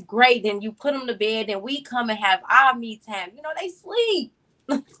then it's great. Then you put them to bed and we come and have our me time. They sleep.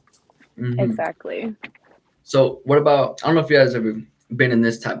 Exactly. So what about, I don't know if you guys ever been in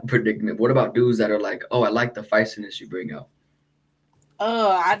this type of predicament. What about dudes that are like, oh, I like the feistiness you bring out?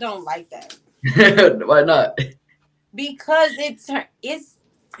 I don't like that. Why not? Because it's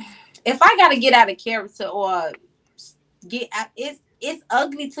if I got to get out of character or it's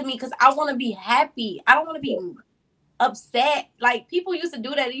ugly to me because I want to be happy. I don't want to be upset. Like, people used to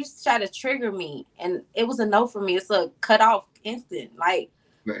do that. They used to try to trigger me, and it was a no for me. It's a cut off instant. Like,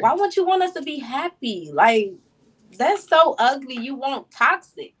 why wouldn't you want us to be happy? Like, that's so ugly. You want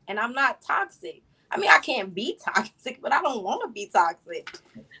toxic, and I'm not toxic. I mean, I can't be toxic, but I don't want to be toxic.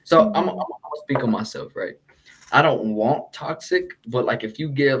 So I'm gonna speak on myself, right? I don't want toxic, but like if you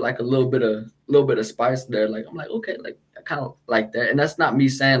give like a little bit of spice there, like I'm like, okay, like I kind of like that. And that's not me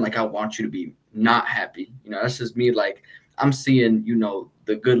saying like I want you to be not happy. That's just me, like I'm seeing,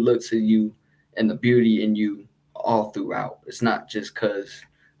 the good looks in you and the beauty in you all throughout. It's not just because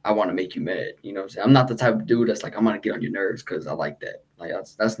I want to make you mad. You know what I'm saying? I'm not the type of dude that's like, I'm gonna get on your nerves because I like that. Like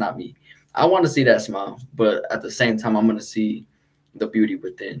that's not me. I want to see that smile, but at the same time, I'm gonna see the beauty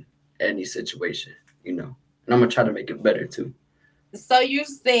within any situation, and I'm gonna try to make it better too. So you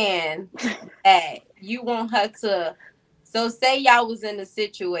saying that you want her to? So say y'all was in a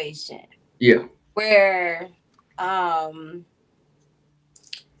situation, yeah, where,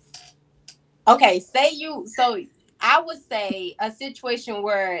 okay, so I would say a situation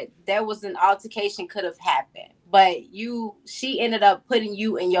where there was an altercation could have happened, but she ended up putting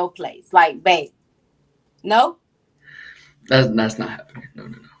you in your place, like, babe, no. That's not happening.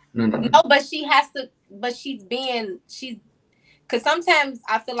 No. But she has to. But she's because sometimes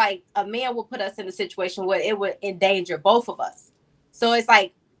I feel like a man will put us in a situation where it would endanger both of us. So it's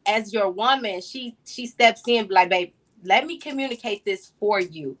like, as your woman, she steps in, like, babe, let me communicate this for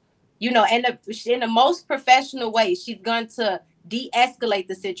you, and in the most professional way. She's going to de-escalate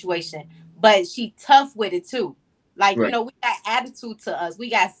the situation, but she tough with it too. Like, right. We got attitude to us, we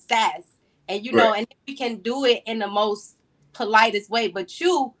got sass, and right. And we can do it in the most politest way. But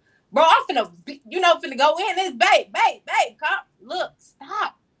bro, I'm finna go in this, babe, come, look,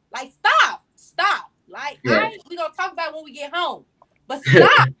 stop. Like, stop. Like, yeah. We gonna talk about it when we get home. But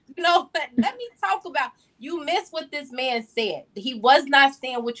stop, let me talk about, you missed what this man said. He was not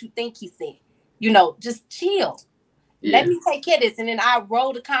saying what you think he said. Just chill. Yeah. Let me take care of this. And then I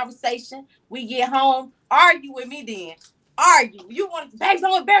roll the conversation. We get home, argue with me then. Argue. You want, babe,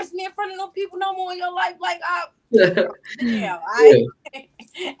 don't embarrass me in front of no people no more in your life. Like, yeah.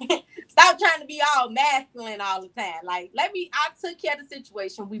 Stop trying to be all masculine all the time. Like, I took care of the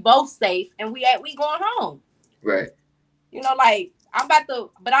situation. We both safe, and we going home. Right. Like,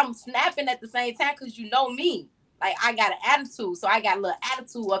 but I'm snapping at the same time because me. Like, I got an attitude, so I got a little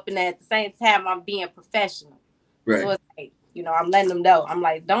attitude up in there. At the same time, I'm being professional. Right. So it's like, I'm letting them know. I'm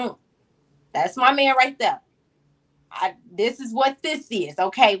like, that's my man right there. This is what this is.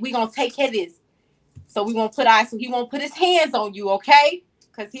 Okay, we gonna take care of this. So we gonna so he won't put his hands on you, okay?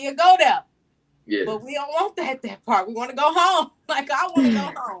 Because he'll go there. Yeah. But we don't want that part. We want to go home. Like, I want to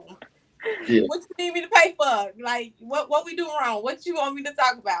go home. Yeah. What you need me to pay for? Like, what we do wrong? What you want me to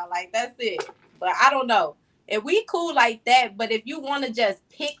talk about? Like, that's it. But I don't know. If we cool like that, but if you want to just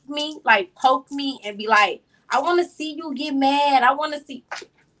pick me, like poke me and be like, I want to see you get mad. I want to see,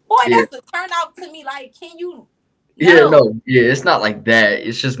 boy, Yeah. that's a turn off to me. Like, can you? Yeah, No. no, yeah, it's not like that.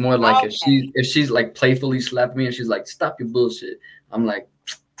 It's just more like Okay. if she's like playfully slapping me and she's like, "Stop your bullshit," I'm like,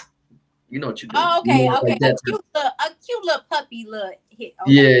 "You know what you're doing," Oh, you okay. know, Okay. like that. A cute little puppy look hit.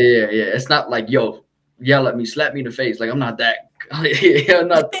 Yeah, Okay. yeah, yeah. It's not like, "Yo, yell at me, slap me in the face." Like I'm not that. Yeah, I'm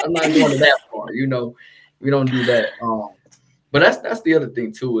not going to that far. You know, we don't do that. But that's the other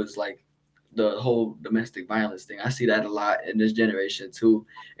thing too is like the whole domestic violence thing. I see that a lot in this generation too.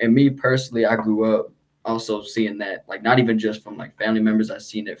 And me personally, I grew up also seeing that, like not even just from like family members. I've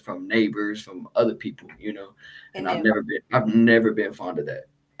seen it from neighbors, from other people. You know, and And then, I've never been fond of that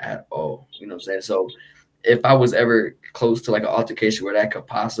at all. You know what I'm saying? So if I was ever close to like an altercation where that could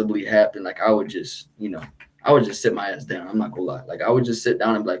possibly happen, like I would just, I would just sit my ass down. I'm not gonna lie. Like I would just sit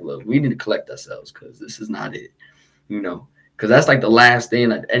down and be like, look, we need to collect ourselves because this is not it, you know. Because that's like the last thing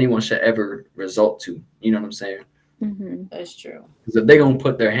that anyone should ever result to. You know what I'm saying? Mm-hmm. that's true. Because if they're gonna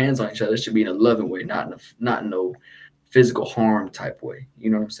put their hands on each other, it should be in a loving way, not in no physical harm type way.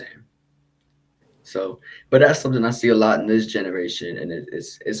 You know what I'm saying? So, but that's something I see a lot in this generation, and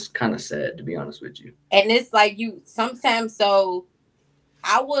it's kind of sad to be honest with you. And it's like you sometimes. So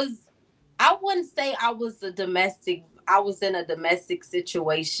I was. I wouldn't say I was a domestic. I was in a domestic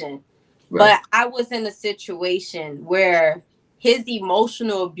situation, Right. but I was in a situation where his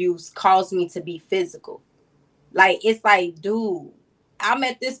emotional abuse caused me to be physical. Like it's like, dude, I'm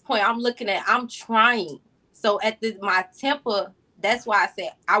at this point. I'm looking at. I'm trying. So at this, my temper. That's why I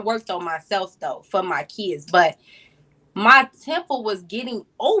said I worked on myself though for my kids, but my temper was getting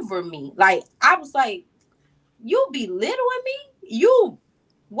over me. Like I was like, you belittling me? You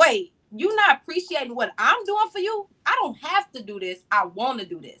wait, you not appreciating what I'm doing for you? I don't have to do this. I want to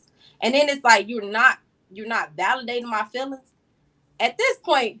do this. And then it's like you're not validating my feelings. At this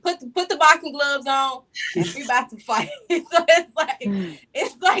point, put the boxing gloves on and we about to fight. So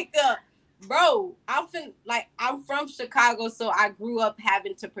it's like bro, I'm from Chicago, so I grew up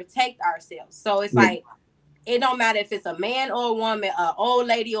having to protect ourselves. So it's Yeah. like it don't matter if it's a man or a woman, an old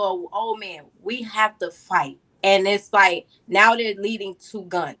lady or an old man. We have to fight. And it's like now they're leading to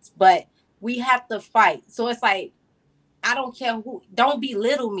guns, but we have to fight. So it's like I don't care who. Don't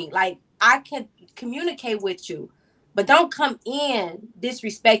belittle me. Like I can communicate with you, but don't come in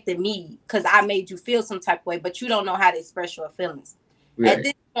disrespecting me because I made you feel some type of way, but you don't know how to express your feelings. At Right.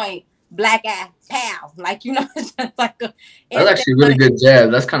 this point, black eye pow, like it's just like That's anything. actually a really good jab.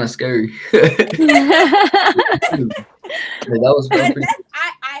 That's kind of scary. Yeah, that was But pretty.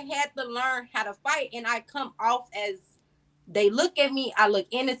 I had to learn how to fight, and I come off as they look at me. I look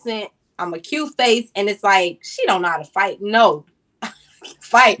innocent. I'm a cute face, and it's like she don't know how to fight. No,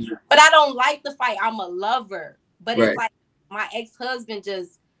 fight, but I don't like to fight. I'm a lover, but it's Right. like my ex husband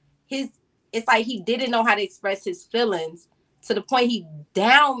just his. It's like he didn't know how to express his feelings to the point he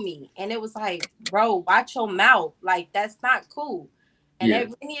downed me, and it was like, bro, watch your mouth. Like that's not cool. And Yeah.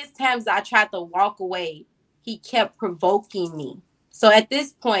 as many as times I tried to walk away, he kept provoking me. So at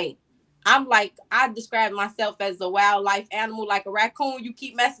this point, I'm like, I describe myself as a wildlife animal, like a raccoon. You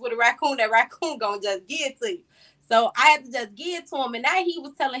keep messing with a raccoon, that raccoon gonna just give it to you. So I had to just give it to him. And now he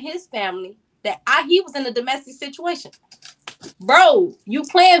was telling his family that he was in a domestic situation. Bro, you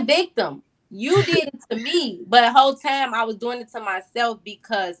playing victim. You did it to me. But the whole time I was doing it to myself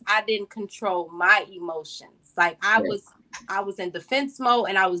because I didn't control my emotions. Like Right. I was in defense mode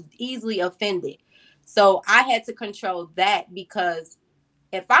and I was easily offended. So I had to control that because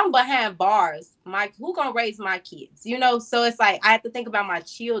if I'm behind bars, who gonna raise my kids? So it's like I have to think about my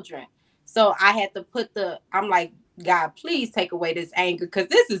children. So I had to I'm like, God, please take away this anger because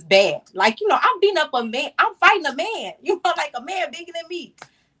this is bad. Like, I'm beating up a man, I'm fighting a man, like a man bigger than me.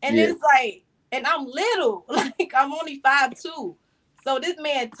 And Yeah. it's like, and I'm little, like I'm only 5'2". So this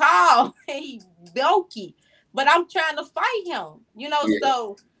man tall and he bulky, but I'm trying to fight him. Yeah.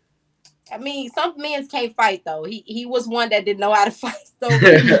 So I mean, some men can't fight though. He was one that didn't know how to fight. So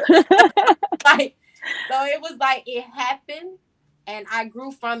like, so it was like it happened, and I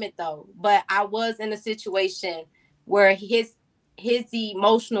grew from it though. But I was in a situation where his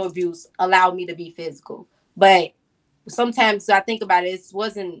emotional abuse allowed me to be physical. But sometimes I think about it, it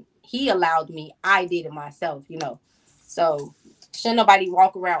wasn't he allowed me. I did it myself. So shouldn't nobody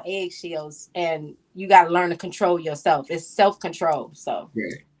walk around eggshells, and you got to learn to control yourself. It's self control. So.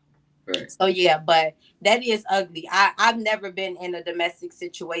 Right. Right. So yeah, but that is ugly. I've never been in a domestic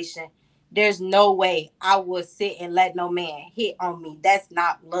situation. There's no way I would sit and let no man hit on me. That's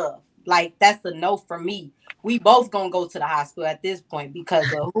not love. Like, that's a no for me. We both gonna go to the hospital at this point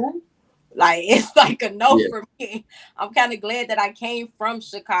because of who? Like, it's like a no Yeah. for me. I'm kind of glad that I came from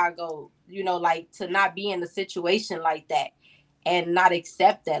Chicago, like to not be in a situation like that and not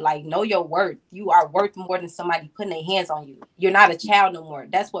accept that. Like, know your worth. You are worth more than somebody putting their hands on you. You're not a child no more.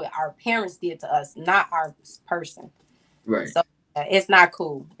 That's what our parents did to us, not our person. Right. So it's not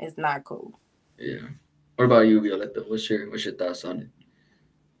cool. It's not cool. Yeah. What about you, Violeta? What's your thoughts on it?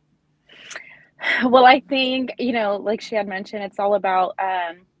 Well, I think, like she had mentioned, it's all about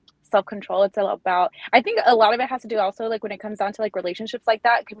self control. It's all about, I think a lot of it has to do also, like, when it comes down to like relationships like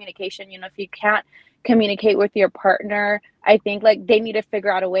that, communication. If you can't communicate with your partner, I think like they need to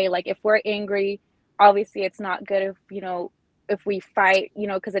figure out a way. Like, if we're angry, obviously it's not good if we fight,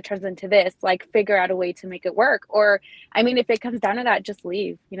 because it turns into this, like, figure out a way to make it work. Or, I mean, if it comes down to that, just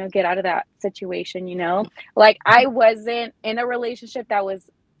leave, get out of that situation. Like, I wasn't in a relationship that was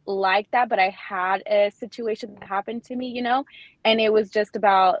like that, but I had a situation that happened to me, and it was just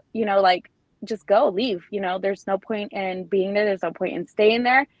about, like, just go, leave, there's no point in being there, there's no point in staying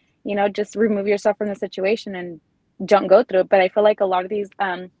there, just remove yourself from the situation and don't go through it. But I feel like a lot of these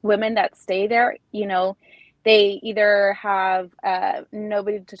women that stay there, they either have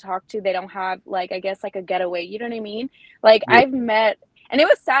nobody to talk to, they don't have, like, I guess, like a getaway, you know what I mean? Like, Yeah. I've met, and it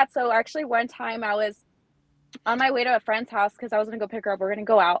was sad. So actually one time I was on my way to a friend's house because I was gonna go pick her up. We're gonna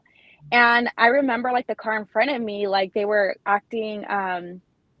go out. And I remember, like, the car in front of me, like, they were acting,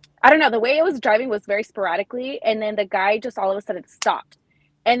 I don't know, the way it was driving was very sporadically. And then the guy just all of a sudden stopped.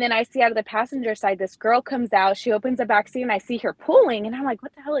 And then I see out of the passenger side, this girl comes out, she opens the back seat, and I see her pulling. And I'm like,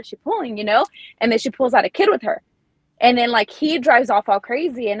 what the hell is she pulling? And then she pulls out a kid with her. And then, like, he drives off all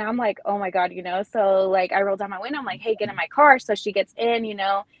crazy. And I'm like, oh my God. So, like, I roll down my window. I'm like, hey, get in my car. So she gets in.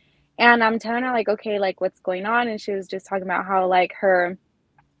 And I'm telling her, like, okay, like, what's going on? And she was just talking about how, like, her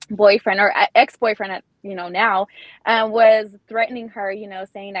boyfriend or ex-boyfriend now was threatening her,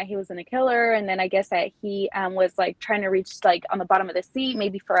 saying that he was gonna kill her. And then I guess that he was, like, trying to reach, like, on the bottom of the seat,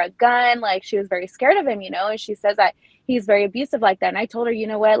 maybe for a gun. Like, she was very scared of him. And she says that he's very abusive like that. And I told her, you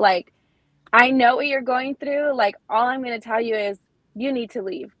know what, like, I know what you're going through. Like, all I'm going to tell you is you need to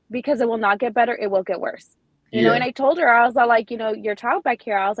leave, because it will not get better. It will get worse. Yeah. And I told her, I was like, your child back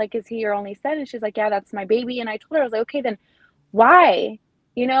here, I was like, is he your only son? And she's like, yeah, that's my baby. And I told her, I was like, okay, then why?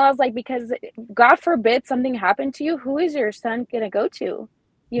 I was like, because God forbid something happened to you, who is your son going to go to?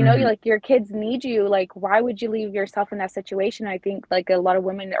 You're Hmm. like, your kids need you. Like, why would you leave yourself in that situation? I think, like, a lot of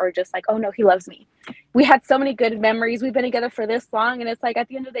women are just like, oh no, he loves me. We had so many good memories. We've been together for this long. And it's like, at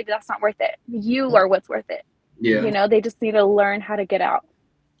the end of the day, that's not worth it. You are what's worth it. Yeah. They just need to learn how to get out.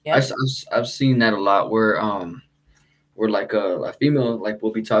 I've, Yep. I've I've seen that a lot where like a female like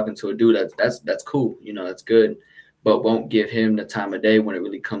will be talking to a dude that's cool, that's good, but won't give him the time of day when it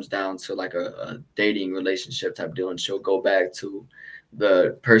really comes down to like a dating relationship type deal, and she'll go back to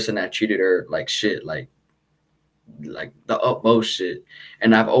the person that treated her like shit, like the utmost shit.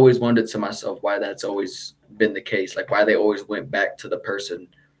 And I've always wondered to myself why that's always been the case, like why they always went back to the person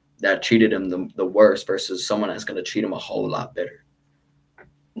that treated him the worst versus someone that's going to treat him a whole lot better.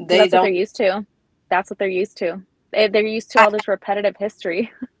 They That's what they're don't. used to. That's what they're used to. They're used to all this repetitive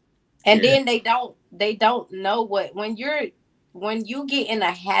history. And Yeah. then they don't know what, when you get in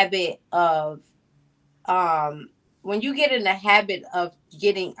a habit of um when you get in the habit of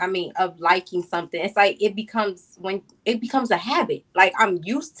of liking something, it's like it becomes a habit. Like, I'm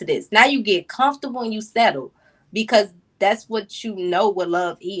used to this. Now you get comfortable and you settle because that's what you know what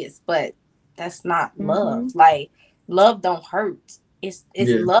love is. But that's not love. Mm-hmm. Like, love don't hurt. It's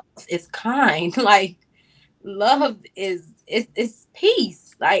Yeah. love. It's kind. Like, love it's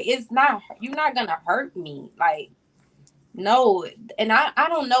peace. Like, it's not, you're not gonna hurt me. Like, no. And I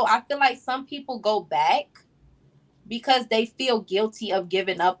don't know, I feel like some people go back because they feel guilty of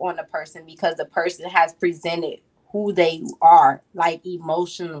giving up on the person because the person has presented who they are, like,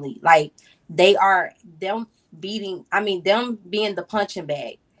 emotionally. Like, they are them them being the punching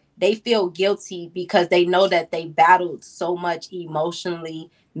bag. They feel guilty because they know that they battled so much emotionally,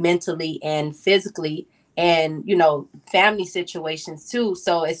 mentally, and physically, and family situations too.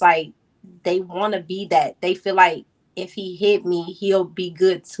 So it's like they want to be that. They feel like if he hit me, he'll be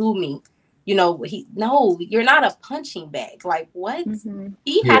good to me. No, you're not a punching bag. Like, what? Mm-hmm.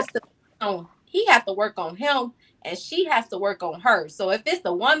 He Yeah. has to he has to work on him, and she has to work on her. So if it's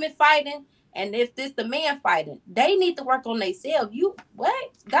the woman fighting and if it's the man fighting, they need to work on themselves. You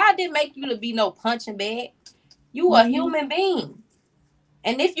what? God didn't make you to be no punching bag. You a Mm-hmm. human being.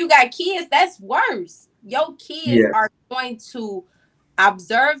 And if you got kids, that's worse. Your kids Yeah. are going to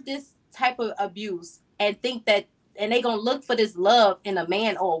observe this type of abuse and think that and they gonna look for this love in a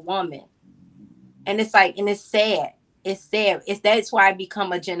man or a woman. And it's like, and it's sad. It's sad. It's That's why it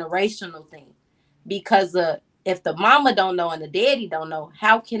become a generational thing. Because if the mama don't know and the daddy don't know,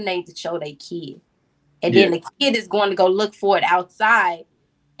 how can they show their kid? And Yeah, then the kid is going to go look for it outside,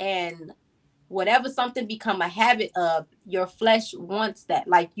 and whatever something become a habit of, your flesh wants that.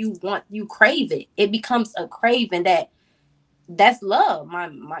 Like you crave it. It becomes a craving that's love. My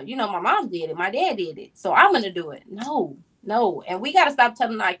mom did it, my dad did it, so I'm gonna do it. No, no. And we gotta stop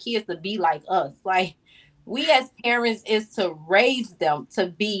telling our kids to be like us. Like, we as parents is to raise them to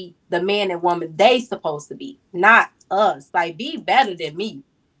be the man and woman they supposed to be, not us. Like, be better than me.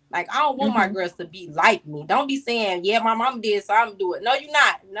 Like, I don't want my Mm-hmm. girls to be like me. Don't be saying, yeah, my mom did, so I'm gonna do it. No, you're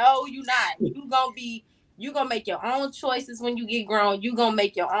not. No, you're not. You gonna make your own choices when you get grown. You gonna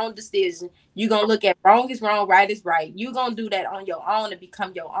make your own decisions. You gonna look at wrong is wrong, right is right. You gonna do that on your own and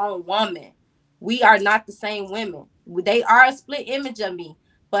become your own woman. We are not the same women. They are a split image of me,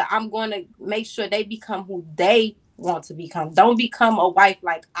 but I'm going to make sure they become who they want to become. Don't become a wife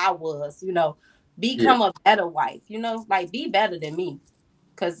like I was. yeah, Become a better wife. Like, be better than me.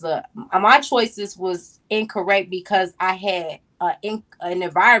 Because my choices was incorrect because I had an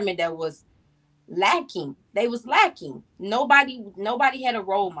environment that was lacking. They was lacking. Nobody had a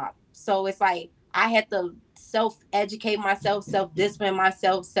role model. So it's like I had to self-educate myself, self-discipline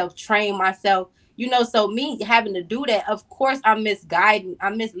myself, self-train myself. So me having to do that, of course I'm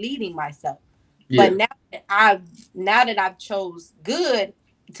misleading myself. yeah, But now that I've chose good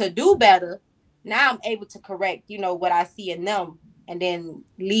to do better, now I'm able to correct, what I see in them, and then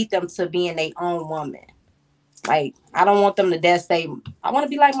lead them to being their own woman. Like, I don't want them to dare say, I want to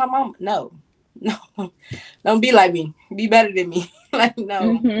be like my mom. No, no, don't be like me. Be better than me. Like, no,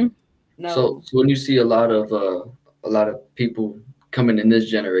 Mm-hmm. so no. so when you see a lot of people coming in this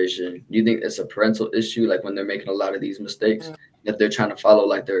generation, do you think it's a parental issue, like when they're making a lot of these mistakes, Mm. that they're trying to follow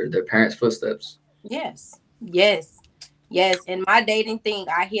like their parents' footsteps? Yes, yes, yes. In my dating thing,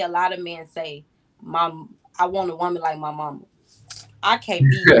 I hear a lot of men say, "Mom, I want a woman like my mama." I can't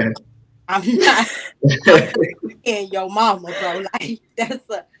be your. I'm not. I'm not being your mama, bro. Like,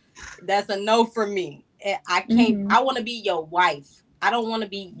 that's a no for me. I can't. Mm-hmm. I want to be your wife. I don't want to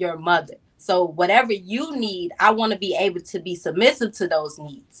be your mother. So whatever you need, I want to be able to be submissive to those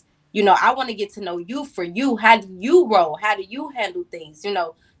needs. I want to get to know you for you. How do you roll? How do you handle things?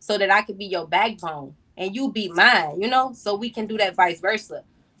 So that I could be your backbone and you be mine. So we can do that vice versa.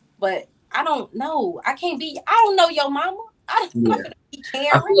 But I don't know. I can't be. I don't know your mama. I'm not Yeah, gonna be I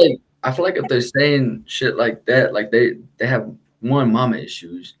Karen. feel like I feel like if they're saying shit like that, like they have one mama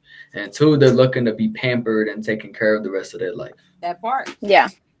issues, and two they're looking to be pampered and taken care of the rest of their life. That part. Yeah.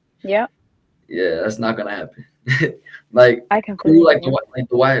 Yeah. Yeah, that's not gonna happen. Like, I cool, completely like agree.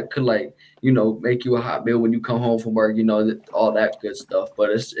 the wife could, like, make you a hot meal when you come home from work, all that good stuff. But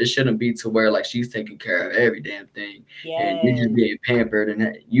it shouldn't be to where like she's taking care of every damn thing, and you're Yes. just being pampered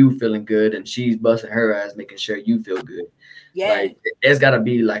and you feeling good, and she's busting her ass making sure you feel good. Yes. Like, it's gotta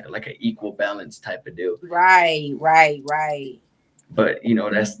be like an equal balance type of deal. Right. Right. Right. But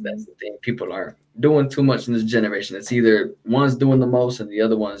that's Mm-hmm. the thing. People aren't doing too much in this generation. It's either one's doing the most and the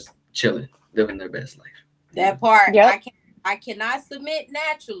other one's chilling, living their best life. That part, Yep. I cannot submit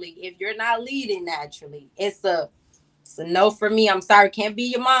naturally if you're not leading naturally. It's a no for me. I'm sorry, can't be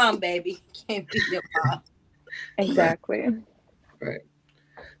your mom, baby. Can't be your mom. Right, Exactly. right.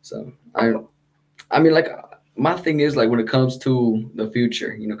 So I mean, like, my thing is, like, when it comes to the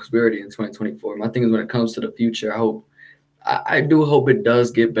future, because we're already in 2024. My thing is, when it comes to the future, I do hope it does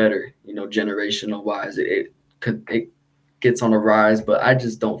get better. Generational wise, it gets on a rise, but I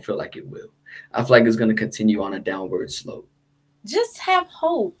just don't feel like it will. I feel like it's going to continue on a downward slope. Just have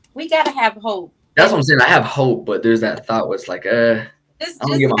hope. We gotta have hope. That's what I'm saying. I have hope, but there's that thought where it's like, I don't Just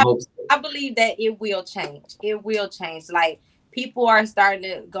get my have, hopes up. I believe that it will change. It will change. Like, people are starting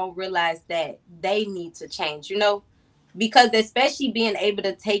to go realize that they need to change, because especially being able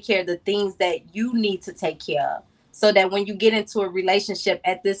to take care of the things that you need to take care of, so that when you get into a relationship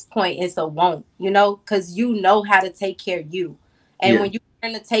at this point, it's a won't, because you know how to take care of you. And Yeah, when you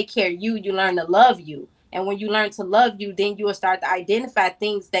learn to take care of you, you learn to love you. And when you learn to love you, then you will start to identify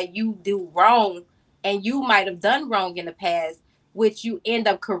things that you do wrong and you might have done wrong in the past, which you end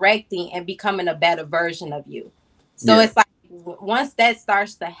up correcting and becoming a better version of you. So yeah, it's like, once that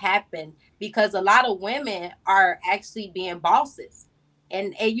starts to happen, because a lot of women are actually being bosses.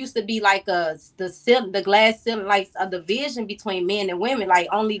 And it used to be like the glass ceiling, like a division between men and women. Like,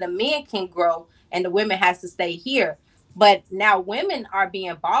 only the men can grow and the women has to stay here. But now women are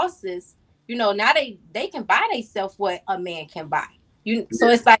being bosses. Now they can buy themselves what a man can buy. So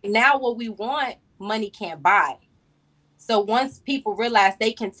yeah, it's like, now what we want, money can't buy. So once people realize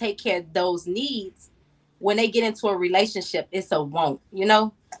they can take care of those needs, when they get into a relationship, it's a want, you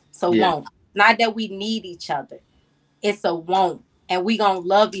know? So Yeah, want. Not that we need each other. It's a want. And we gonna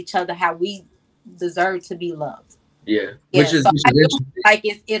love each other how we deserve to be loved. yeah. Yeah. So Which I is do feel interesting.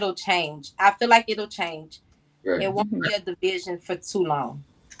 like it'll change. I feel like it'll change. Right. It won't Mhm. be a division for too long.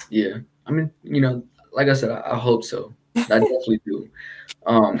 Yeah. I mean, like I said, I hope so. I definitely do.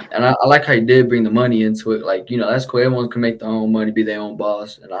 And I like how you did bring the money into it. Like, that's cool. Everyone can make their own money, be their own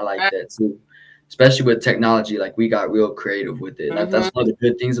boss, and I like Right. that too. Especially with technology, like we got real creative with it. And that's Mm-hmm. one of the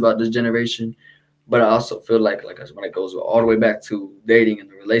good things about this generation. But I also feel like when it goes all the way back to dating and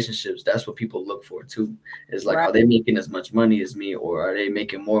the relationships, that's what people look for too. Is like, Right. are they making as much money as me, or are they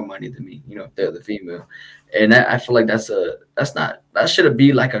making more money than me? If they're the female, and I feel like that should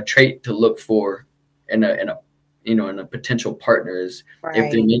be like a trait to look for in a in a potential partner is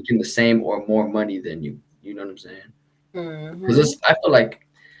if they're Right. making the same or more money than you. You know what I'm saying? Mm-hmm. Because I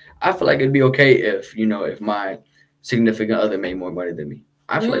feel like it'd be okay if my significant other made more money than me.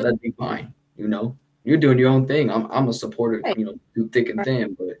 I feel like Mm-hmm. that'd be fine. You're doing your own thing. I'm a supporter. Right. Through thick and Right.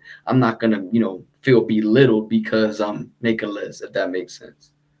 thin, but I'm not gonna feel belittled because I'm making less. If that makes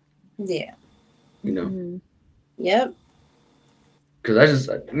sense, Yeah. you know. Mhm. Yep. Because I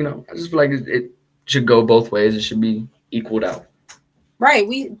just feel like it should go both ways. It should be equaled out. Right.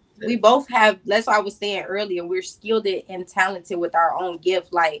 We both have. That's what I was saying earlier. We're skilled and talented with our own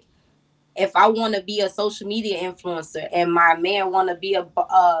gift. Like if I want to be a social media influencer and my man want to be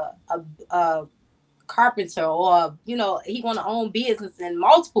a carpenter, or he want to own business and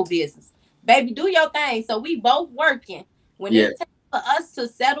multiple business, baby, do your thing. So we both working. When Yeah. it's time for us to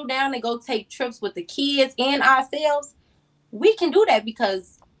settle down and go take trips with the kids and ourselves, we can do that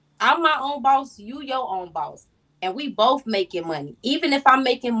because I'm my own boss, you your own boss, and we both making money. Even if I'm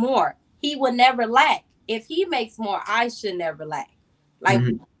making more, he will never lack. If he makes more, I should never lack. Like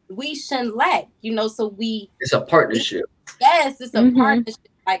Hmm. we shouldn't lack, so It's a it, partnership. yes, it's a Mhm. partnership,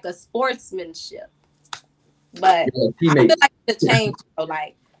 like a sportsmanship. But I feel Teammates. like it's a change. So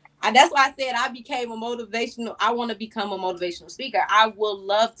like, that's why I said I became a motivational. I want to become a motivational speaker. I would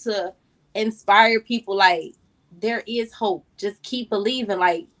love to inspire people. Like there is hope. Just keep believing.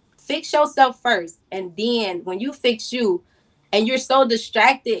 Like fix yourself first, and then when you fix you, and you're so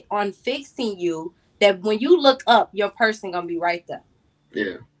distracted on fixing you that when you look up, your person gonna be right there.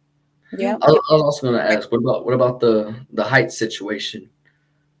 Yeah. Yep. I was also gonna ask, what about the height situation?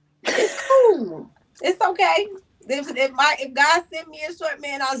 It's cool. It's okay. If God send me a short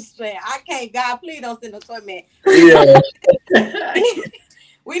man, I'll just say I can't. God, please don't send a short man. Yeah.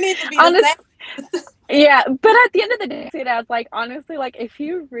 We need to be the Honest, same. yeah, but at the end of the day, see that like honestly, like if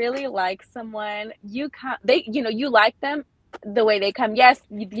you really like someone, you like them the way they come. Yes,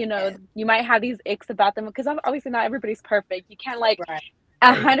 you might have these icks about them because obviously not everybody's perfect. You can't like Right.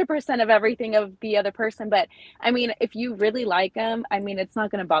 100% of everything of the other person, but I mean, if you really like them, I mean, it's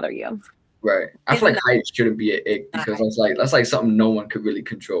not gonna bother you. Right. I It's feel like not. height shouldn't be an ick because Not. that's like something no one could really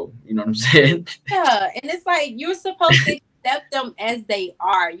control. You know what I'm saying? Yeah, and it's like you're supposed to accept them as they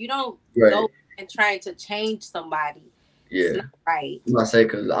are. You don't Right. go and trying to change somebody. It's Yeah. not right. I'm not saying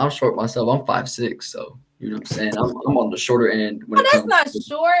because I'm short myself. I'm 5'6", so you know what I'm saying. I'm on the shorter end when Oh, it that's comes not to.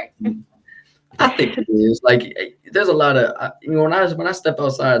 short. I think it is like there's a lot of when I step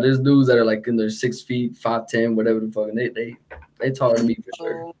outside, there's dudes that are like in their 6 feet, 5'10", whatever the fuck, and they taller than me for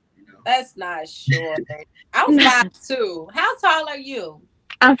sure. No, You know, that's not short. I'm 5'2". How tall are you?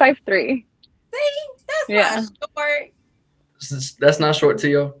 I'm 5'3". See, that's Yeah. not short. that's not short to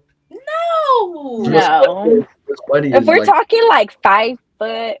you. No. No. What's funny If is we're like, talking like 5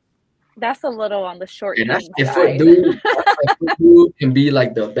 foot, that's a little on the short and that king 5 foot side. dude, that 5 foot dude can be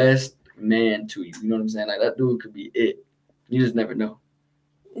like the best man to you. You know what I'm saying? Like that dude could be it. You just never know.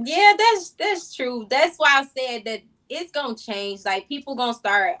 Yeah, that's true. That's why I said that it's gonna change. Like people gonna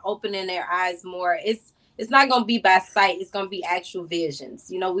start opening their eyes more. It's not gonna be by sight. It's gonna be actual visions.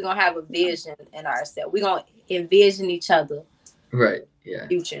 We're gonna have a vision in ourselves. We're gonna envision each other Right? Yeah.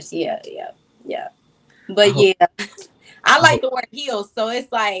 futures. Yeah, yeah, yeah. I But hope. yeah, I I like hope. the word heal. So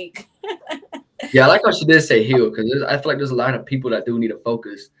it's like, Yeah, I like how she did say heal because I feel like there's a lot of people that do need to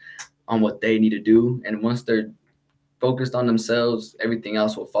focus on what they need to do, and once they're focused on themselves, everything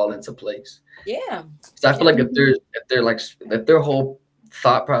else will fall into place. yeah, So I feel yeah, like if their whole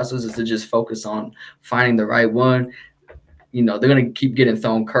thought process is to just focus on finding the right one, they're gonna keep getting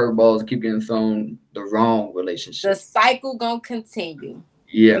thrown curveballs, keep getting thrown the wrong the relationship. cycle gonna continue.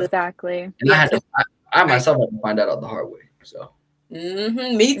 Yeah, The Exactly. and be I a had to, con- I myself had to find that out the hard way. So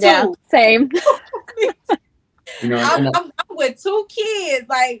Me Yeah, too. same. you know, I'm, and I'm I'm with two kids,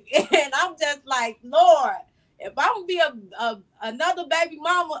 like, and I'm just like, Lord, if I'm gonna be a another baby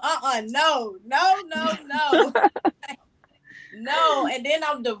mama, no. No, and then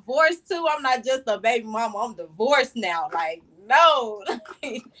I'm divorced too. I'm not just a baby mama. I'm divorced now. Like, no,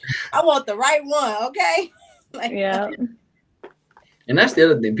 I want the right one. Okay, like, Yeah. And that's the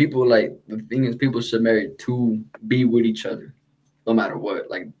other thing. People like the thing is people should marry to be with each other, no matter what.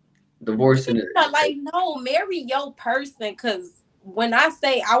 Like divorcing it. yeah, like no, marry your person. Cause when I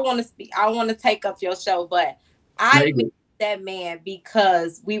say I want to speak, I want to take up your show, but No, I you married good. that man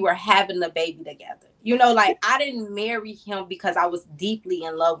because we were having a baby together. You know, like I didn't marry him because I was deeply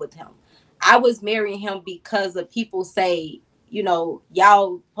in love with him. I was marrying him because of people say, you know,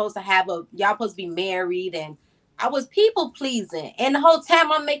 y'all supposed to be married, and I was people pleasing. And the whole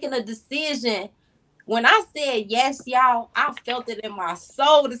time I'm making a decision. When I said yes, y'all, I felt it in my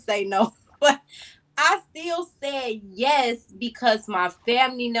soul to say no. But I still said yes because my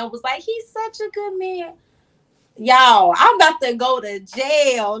family was like, he's such a good man. Y'all, I'm about to go to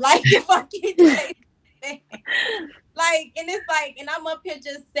jail. Like if I keep saying like, and it's like, and I'm up here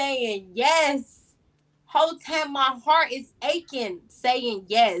just saying yes. Whole time my heart is aching, saying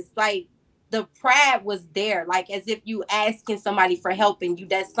yes. Like the pride was there, like as if you asking somebody for help and you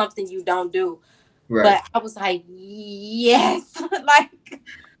that's something you don't do. Right. But I was like, yes. Like,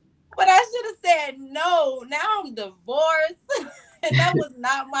 but I should have said no. Now I'm divorced. And that was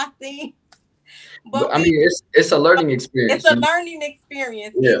not my thing. But But I mean, it's a learning it's experience. a You know? learning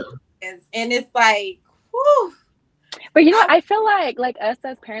experience. Yeah. It is. And it's like, whew, But you know, I I feel like us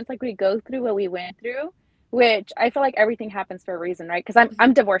as parents, like we go through what we went through, which I feel like everything happens for a reason, right? Because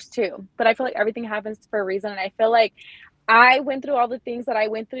I'm divorced too, but I feel like everything happens for a reason, and I feel like I went through all the things that I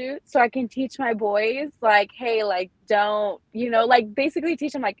went through, so I can teach my boys, like, hey, like, don't, like, basically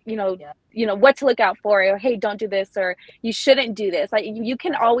teach them, like, yeah, what to look out for, or hey, don't do this, or you shouldn't do this. Like, you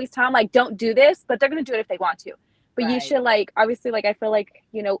can right, always tell them, like, don't do this, but they're gonna do it if they want to. But you right. should, like, obviously, like, I feel like,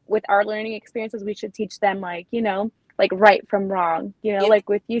 with our learning experiences, we should teach them, like, like right from wrong, Give like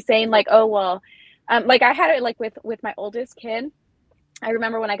with you saying like, oh well, like I had it like with my oldest kid. I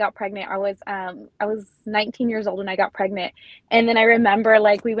remember when I got pregnant, I was 19 years old when I got pregnant. And then I remember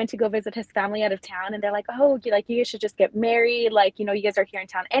like we went to go visit his family out of town, and they're like, oh, like you guys should just get married, like, you guys are here in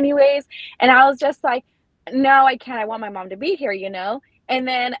town anyways. And I was just like, no, I can't, I want my mom to be here. And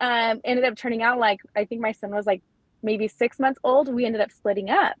then ended up turning out, like, I think my son was like maybe 6 months old. We ended up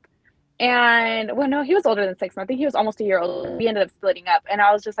splitting up. And well, no, he was older than 6 months. I think he was almost a year old. We ended up splitting up. And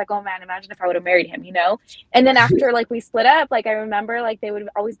I was just like, oh man, imagine if I would have married him. And then after like we split up, like I remember like they would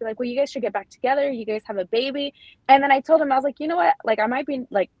always be like, well, you guys should get back together. You guys have a baby. And then I told him, I was like, you know what? Like I might be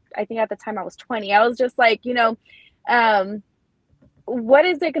like, I think at the time I was 20. I was just like, um, what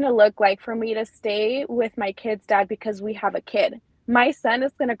is it going to look like for me to stay with my kid's dad because we have a kid? My son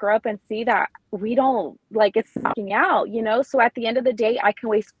is going to grow up and see that we don't, like, it's working out. So at the end of the day, I can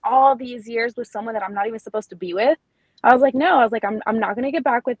waste all these years with someone that I'm not even supposed to be with. I was like, no, I was like, I'm not going to get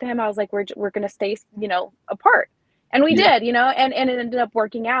back with him. I was like, we're going to stay, apart. And we Yeah. did, and it ended up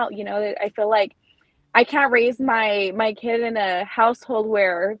working out. I feel like I can't raise my kid in a household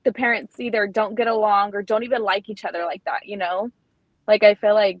where the parents either don't get along or don't even like each other like that. Like, I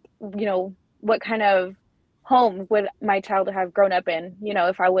feel like, what kind of home would my child have grown up in,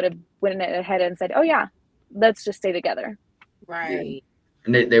 if I would have went ahead and said, oh, yeah, let's just stay together. Yeah. right.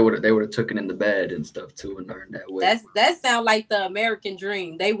 And they would have taken in the bed and stuff too and learned that way. That sound like the American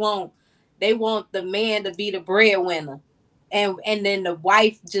dream. They want the man to be the breadwinner. And then the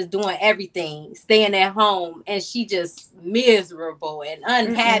wife just doing everything, staying at home, and she just miserable and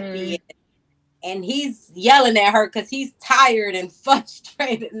unhappy, Mm-mm. and he's yelling at her because he's tired and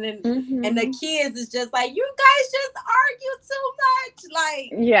frustrated, and the Mm-hmm. kids is just like, you guys just argue too much.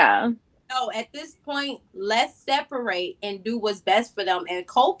 Like, Yeah, no, at this point, let's separate and do what's best for them and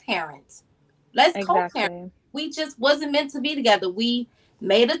co-parent. Let's co-parent. exactly. We just wasn't meant to be together. We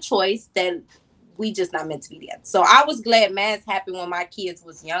made a choice that we just not meant to be together. So I was glad Mass happened when my kids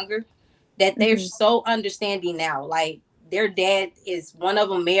was younger, that they're Mm-hmm. so understanding now. Like their dad is, one of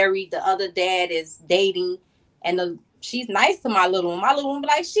them married, the other dad is dating, and she's nice to my little one. My little one be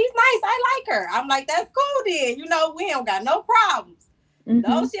like, she's nice, I like her. I'm like, that's cool then. We don't got no problems. No,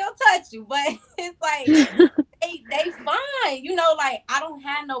 Mm-hmm. she'll touch you, but it's like they fine. Like I don't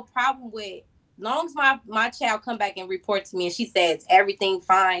have no problem with, long as my child come back and report to me and she says everything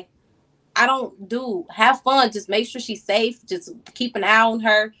fine. I don't do have fun. Just make sure she's safe. Just keep an eye on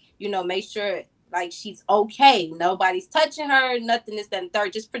her. Make sure like she's okay. Nobody's touching her. Nothing is that and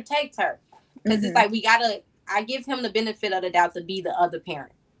third. Just protect her. Cause it's Mm-hmm. like we gotta. I give him the benefit of the doubt to be the other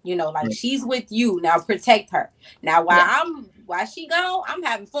parent. Like Right. she's with you now. Protect her. Now Yeah. while she gone, I'm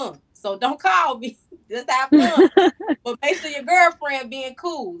having fun. So don't call me. Just have fun. But make sure your girlfriend being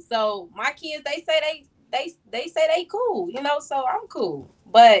cool. So my kids, they say they say they cool, so I'm cool.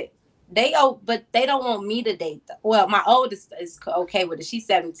 But they don't want me to date them. Well, my oldest is okay with it. She's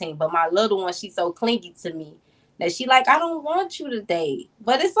 17, but my little one, she's so clingy to me that she like, I don't want you to date.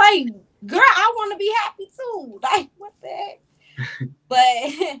 But it's like, girl, I want to be happy too. Like, what the heck?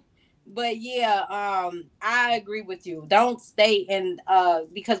 But but yeah, I agree with you. Don't stay in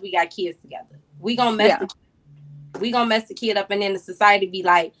because we got kids together. We gonna mess Yeah. we gonna mess the kid up, and then the society be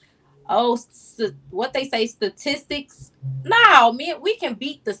like, oh, what they say, statistics. No, man, we can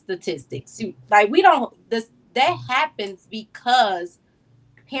beat the statistics. Like, we don't. This that happens because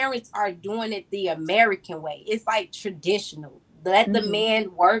parents are doing it the American way. It's like traditional. Let the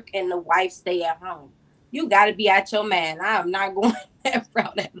man work and the wife stay at home. You got to be at your man. I'm not going that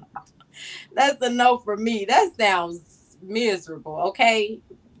route at all. That's a no for me. That sounds miserable. Okay,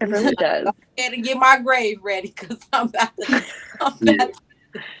 It really does. I had to get my grave ready because I'm about to. Yeah.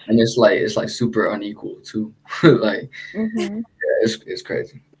 And it's like super unequal too. Like, Mm-hmm. yeah, it's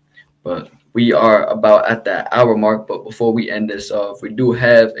crazy. But we are about at that hour mark. But before we end this off, we do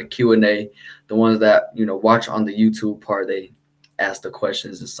have a Q&A. The ones that watch on the YouTube part, they ask the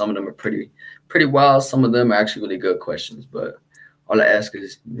questions, and some of them are pretty wild. Some of them are actually really good questions. But all I ask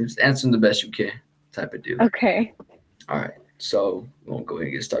is just answer them the best you can, type of deal. Okay. All right. So we're gonna go ahead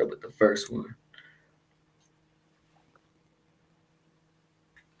and get started with the first one.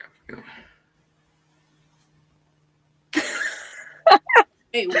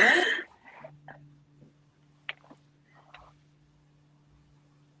 Hey, what?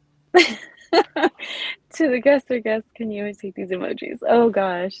 To the guest or guest, can you take these emojis? Oh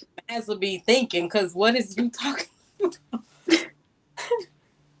gosh. As will be thinking, because what is you talking?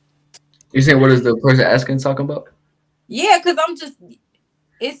 You saying what is the person asking talking about? Yeah, because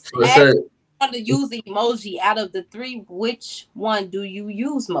it's So it said, asking to use the emoji out of the three. Which one do you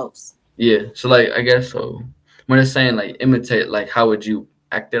use most? yeah. So like I guess so when it's saying like imitate, like how would you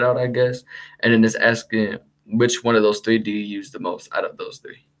act it out, I guess. And then it's asking which one of those three do you use the most out of those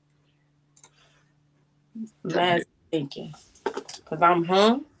three? Man's thinking, because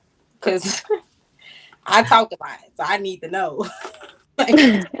I'm because I talk a lot, so I need to know.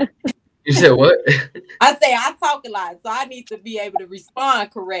 You said what? I say I talk a lot, so I need to be able to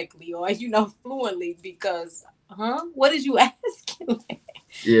respond correctly or fluently. Because what did you asking?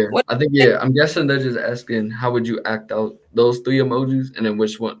 Yeah. What? I think I'm guessing they're just asking how would you act out those three emojis and then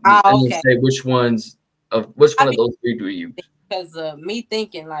which one and Oh, then okay. say which which I one of be those three do you use? because me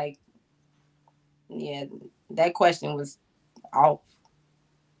thinking like, yeah, that question was off.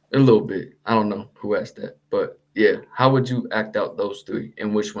 A little bit. I don't know who asked that. But yeah, how would you act out those three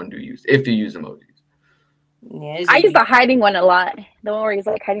and which one do you use if you use emojis? Yeah, it's I just use be the hiding one a lot. The one where he's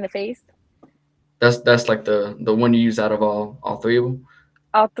like hiding the face. That's like the one you use out of all three of them.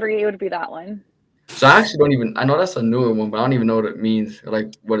 All three would be that one. So I actually don't even. I know that's a newer one, but I don't even know what it means,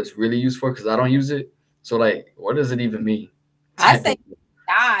 like what it's really used for, because I don't use it. So like, what does it even mean? I say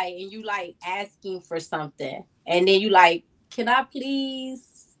die and you like asking for something, and then you like, can I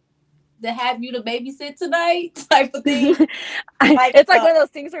please to have you to babysit tonight type of thing. Like It's like one of those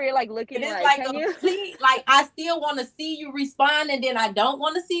things where you're like looking it is like, like can a you? please, like I still want to see you respond, and then I don't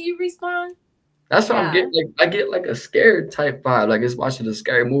want to see you respond. That's what I'm Yeah. getting. Like I get like a scared type vibe, like it's watching a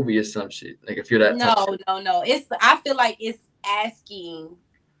scary movie or some shit. Like if you're that type. No. I feel like it's asking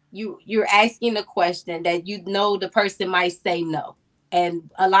you're asking a question that the person might say no. And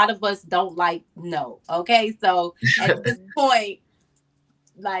a lot of us don't like no. Okay. So at this point,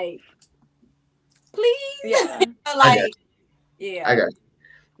 like, please. Yeah. I got Like, you. yeah. I got you.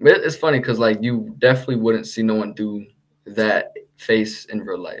 But it's funny because like you definitely wouldn't see no one do that face in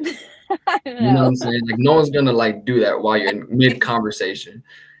real life. I You know what know. I'm saying? Like no one's gonna like do that while you're in mid conversation.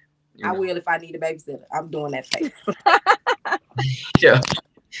 I will if I need a babysitter. I'm doing that face. Yeah.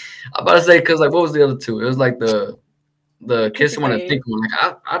 I'm about to say because like what was the other two? It was like the Kissy kissing one and face. thinking one.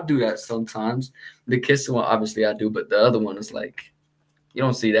 Like I do that sometimes. The kissing one obviously I do, but the other one is like you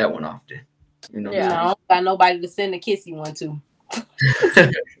don't see that one often. You know what No, Yeah. I don't got nobody to send a kissy one to. I'm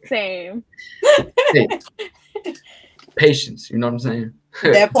saying? Same. Hey, patience. You know what I'm saying?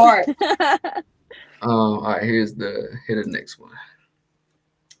 That part. All right. Here's the next one.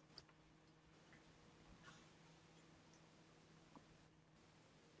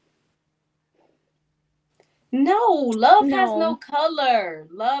 No, love has no No. color.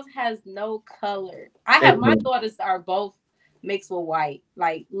 Love has no color. It My don't. daughters are both mixed with white.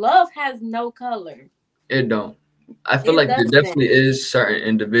 Like, love has no color. It don't. I feel It like there doesn't. definitely is certain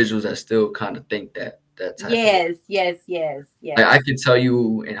individuals that still kind of think that that type of. Yes, yes, yes, I yes. could tell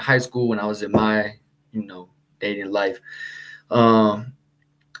you in high school when I was in my, dating life, um,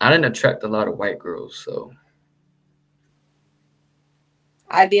 I didn't attract a lot of white girls. So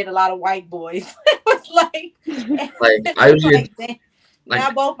I did a lot of white boys. It was like, like it I was usually like that. like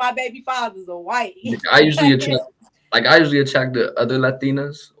Now both my baby fathers are white. I usually attract I usually attract the other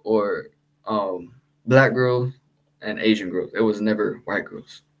Latinas or black girls and Asian girls. It was never white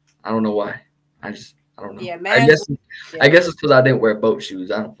girls. I don't know why. I don't know. Yeah, I man. guess I Yeah. guess it's because I didn't wear boat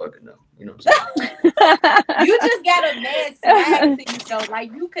shoes. I don't fucking know. You know what I'm saying? You just got a mad swag to you though.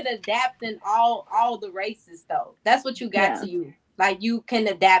 Like you could adapt in all the races though. That's what you got Yeah. to you. Like you can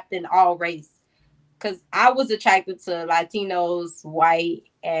adapt in all race. Cause I was attracted to Latinos, white,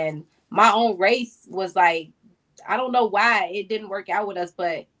 and my own race was like, I don't know why it didn't work out with us,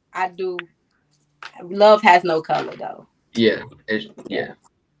 but I do. Love has no color though. Yeah. Yeah. Yeah.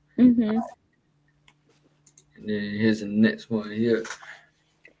 Hmm. And then here's the next one here.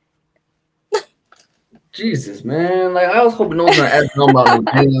 Jesus, man. Like I was hoping no one's gonna ask me about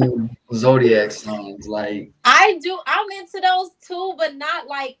no damn zodiac signs. Like, I do. I'm into those too, but not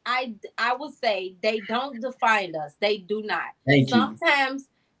like I would say they don't define us. They do not. thank you. Sometimes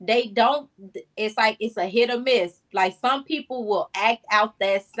they don't. It's like it's a hit or miss. Like some people will act out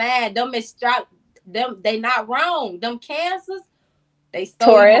that sign. Them is them. They not wrong. Them cancers. They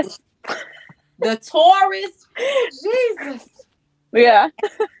so emotional. Taurus. The Taurus. Oh Jesus. Yeah.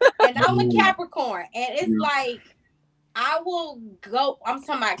 And I'm a Mm, Capricorn, and it's yeah. like I will go. I'm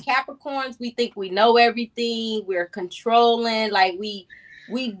talking about Capricorns. We think we know everything. We're controlling. Like we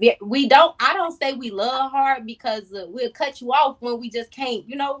don't. I don't say we love hard because we'll cut you off when we just can't.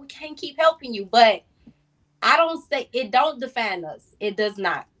 You know, we can't keep helping you. But I don't say it. Don't define us. It does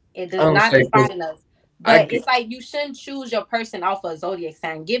not. It I does don't not say because define us. I But get it's like you shouldn't choose your person off a zodiac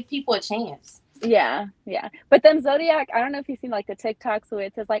sign. Give people a chance. Yeah, yeah. But then Zodiac, I don't know if you've seen like the TikToks where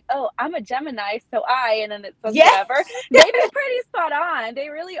it says like, "Oh, I'm a Gemini, so and then it says Yes. whatever." They be pretty spot on. They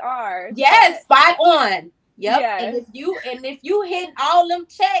really are. Yes, But spot on. Yep. yeah, And if you hitting all them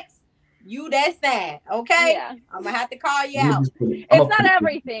checks, you that sign. Okay. yeah. I'm gonna have to call you I'm gonna out. just put it. I'm It's gonna not put it.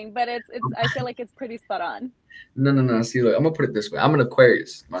 everything, but it's I feel like it's pretty spot on. No, no, no. See, look, I'm gonna put it this way. I'm an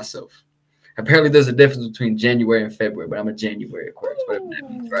Aquarius myself. Apparently, there's a difference between January and February, but I'm a January Aquarius, whatever that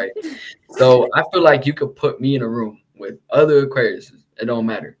means, Ooh. right? So I feel like you could put me in a room with other Aquariuses. It don't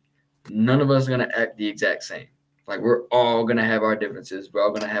matter. None of us are gonna act the exact same. Like we're all gonna have our differences. We're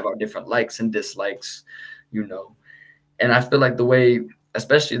all gonna have our different likes and dislikes, you know. And I feel like the way,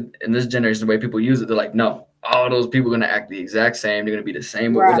 especially in this generation, the way people use it, they're like, no, all those people are gonna act the exact same. They're gonna be the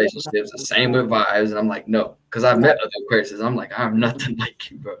same with Right. relationships, the same with vibes. And I'm like, no, because I've No. met other Aquariuses. I'm like, I'm nothing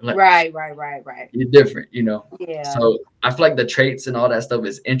like you, bro. Like Right. Right. Right. Right. you're different, you know. Yeah. So I feel like the traits and all that stuff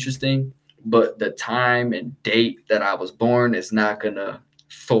is interesting, but the time and date that I was born is not gonna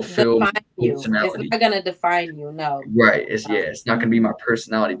fulfill Define my you. It's personality. not gonna define you. No. Right. It's No. it's not gonna be my Mhm.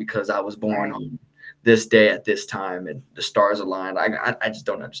 personality because I was born Right. on this day at this time and the stars aligned. I just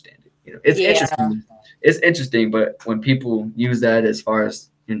don't understand it. You know, it's Yeah. interesting. It's interesting, but when people use that as far as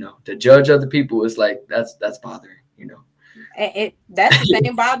to judge other people, it's like that's bothering. You know. That's the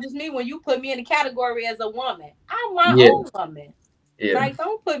same bothers me when you put me in a category as a woman. I'm my Yeah. own woman. Yeah. Like,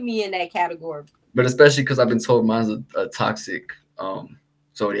 don't put me in that category. But especially because I've been told mine's a toxic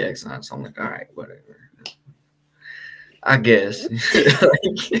zodiac sign, so I'm like, all right, whatever. I guess.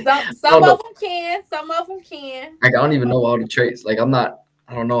 Like, I Some don't know. of them can. Some of them can. Like, I don't Some even of know them. all the traits. Like, I'm not.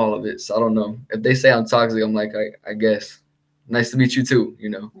 I don't know all of it, so I don't know. If they say I'm toxic, I'm like, I guess. Nice to meet you too. You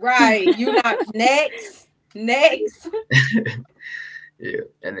know. Right. You not next. Next. Yeah.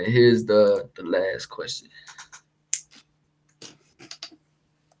 And then here's the last question.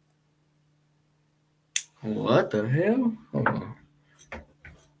 What the hell? Hold on.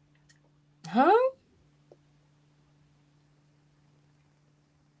 Huh?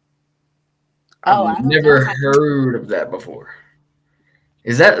 Oh, I've I don't know never how. heard of that before.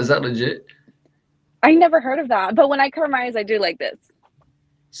 Is that legit? I never heard of that, but when I cover my eyes, I do like this.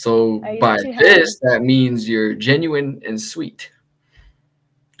 So I by actually have this, that means you're genuine and sweet.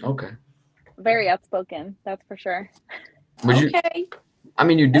 Okay. very outspoken. That's for sure. Would you? Okay. I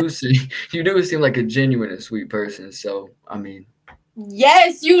mean, you do see you do seem like a genuine and sweet person. So I mean,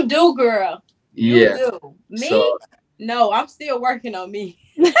 Yes, you do, girl. You yeah. do. Me? So No, I'm still working on me.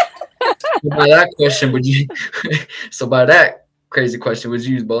 by that question, would you? So by that crazy question, would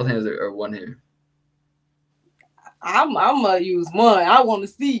you use both hands or one hand? I'm gonna use one. I want to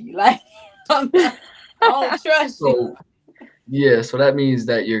see. Like, I don't trust you. So yeah. So that means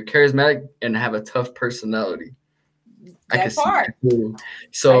that you're charismatic and have a tough personality. I can That see that part. too. I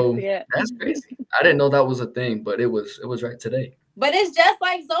So see it. that's crazy. I didn't know that was a thing, but it was right today. But it's just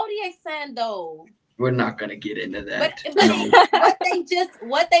like zodiac sign though. We're not gonna get into But that. but it's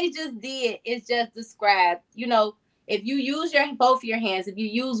what they just did is just describe. If you use your both your hands, if you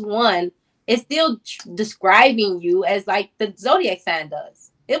use one, it's still describing you as like the zodiac sign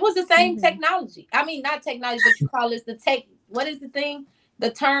does. It was the same Mhm. technology. I mean, not technology, but you call it the tech. What is the thing?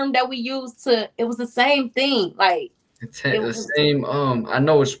 The term that we use to. It was the same thing. Like It's it the was. same. I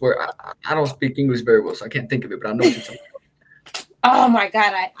know it's where I don't speak English very well, so I can't think of it. But I know what you're talking Oh my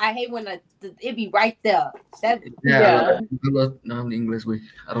god! I hate when it be right there. That about. Yeah, Yeah. I love no English.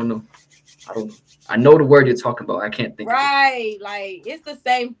 I don't know. I don't know. I know the word you're talking about. I can't think of it. right. Like it's the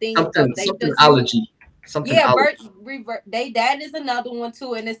same thing though. Something They something just use. allergy. Something Yeah, allergy. revert. That is another one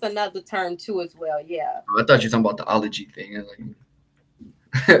too, and it's another term too as well. Yeah, I thought you were talking about the allergy thing. I was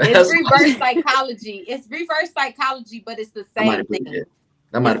like, it's that's reverse psychology. It's reverse psychology, but it's the that might same have been it. thing.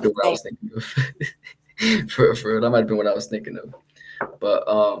 That might It's have the been what I same. was thinking of. For that might have been what I was thinking of. But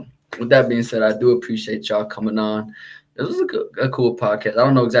with that being said, I do appreciate y'all coming on. This was a cool podcast. I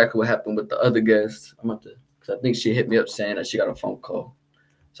don't know exactly what happened with the other guest. I'm about to, because I think she hit me up saying that she got a phone call.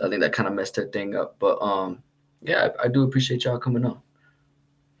 So I think that kind of messed her thing up. But yeah, I do appreciate y'all coming on.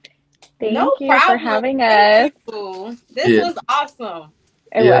 No Thank you for problem. having Thank us. you. This Yeah, was awesome.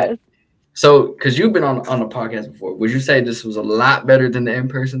 It yeah. was. So, because you've been on a podcast before, would you say this was a lot better than the in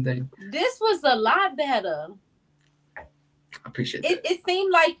person thing? This was a lot better. I appreciate It that. it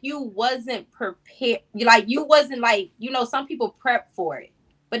seemed like you wasn't prepared. You wasn't like some people prep for it,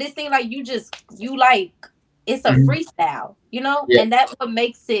 but it seemed like you like it's a Mhm. freestyle. Yeah, And that's what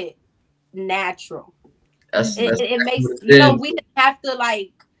makes it natural. It, that's it, it exactly what makes it's been. we didn't have to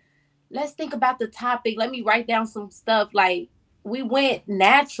like let's think about the topic. Let me write down some stuff. Like we went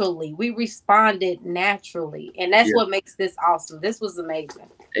naturally. We responded naturally. And that's Yeah. what makes this awesome. This was amazing.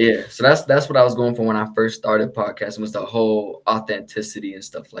 Yeah, so that's what I was going for when I first started podcasting was the whole authenticity and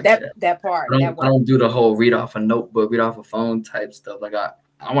stuff like That that. that part, that I one. don't do the whole read off a notebook, read off a phone type stuff. Like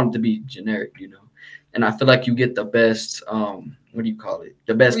I want it to be generic, and I feel like you get the best what do you call it?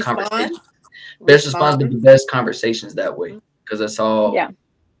 The best conversation, Response. best response, but the Response. best conversations that way because Yeah.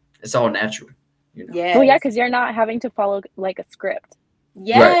 it's all natural. Well, yeah, Yes. because you're not having to follow like a script. Right,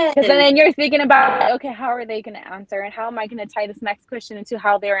 Yes. Because then you're thinking about, okay, how are they going to answer? And how am I going to tie this next question into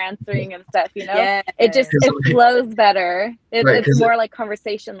how they're answering and stuff, Yes. It flows better. right, It's more like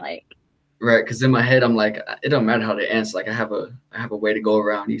conversation like. right. Because in my head, I'm like, it don't matter how they answer. Like I have a way to go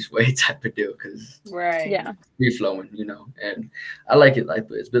around each way type of deal because Right. Yeah. free flowing. And I like it like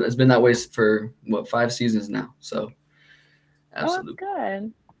this. It's been that way for what 5 seasons now. So Oh, that's absolutely,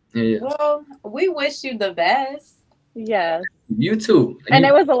 good. yeah. Well, we wish you the best. Yes. You too. And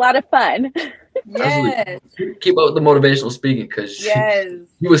it was a lot of fun. Absolutely Yes. keep up with the motivational speaking because Yes.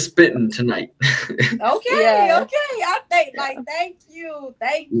 you was spitting tonight. Okay. Yeah. Okay. I think thank you.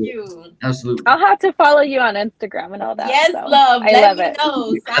 Thank Yeah, you. absolutely. I'll have to follow you on Instagram and all that. Yes, So love. I Let love me it.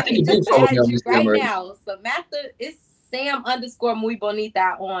 know. So I I think can you do just follow me add on you Instagram right already. now. Samantha is Sam underscore muy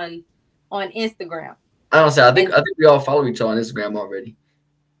bonita on Instagram. I don't say. And I think we all follow each other on Instagram already.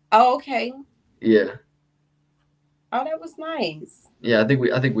 oh, okay. Yeah, Oh, that was nice. yeah. I think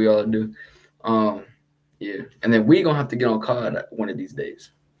we all do. Um, yeah. And then we gonna have to get on COD one of these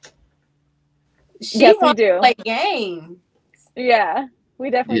days. She Yes, we wants to do. play games. Yeah. We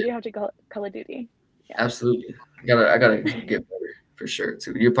definitely Yeah, do have to go Call of Duty. Yeah. absolutely. I gotta get better for sure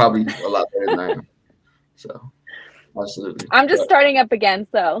too. You're probably a lot better than I am. So absolutely. I'm just But starting up again,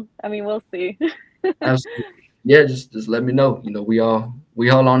 so I mean we'll see. absolutely. Yeah, just let me know. We all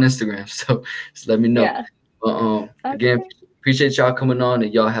on Instagram, so just let me know. Yeah. But again, Okay. appreciate y'all coming on,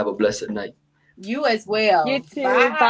 and y'all have a blessed night. You as You well. too. Bye. Bye.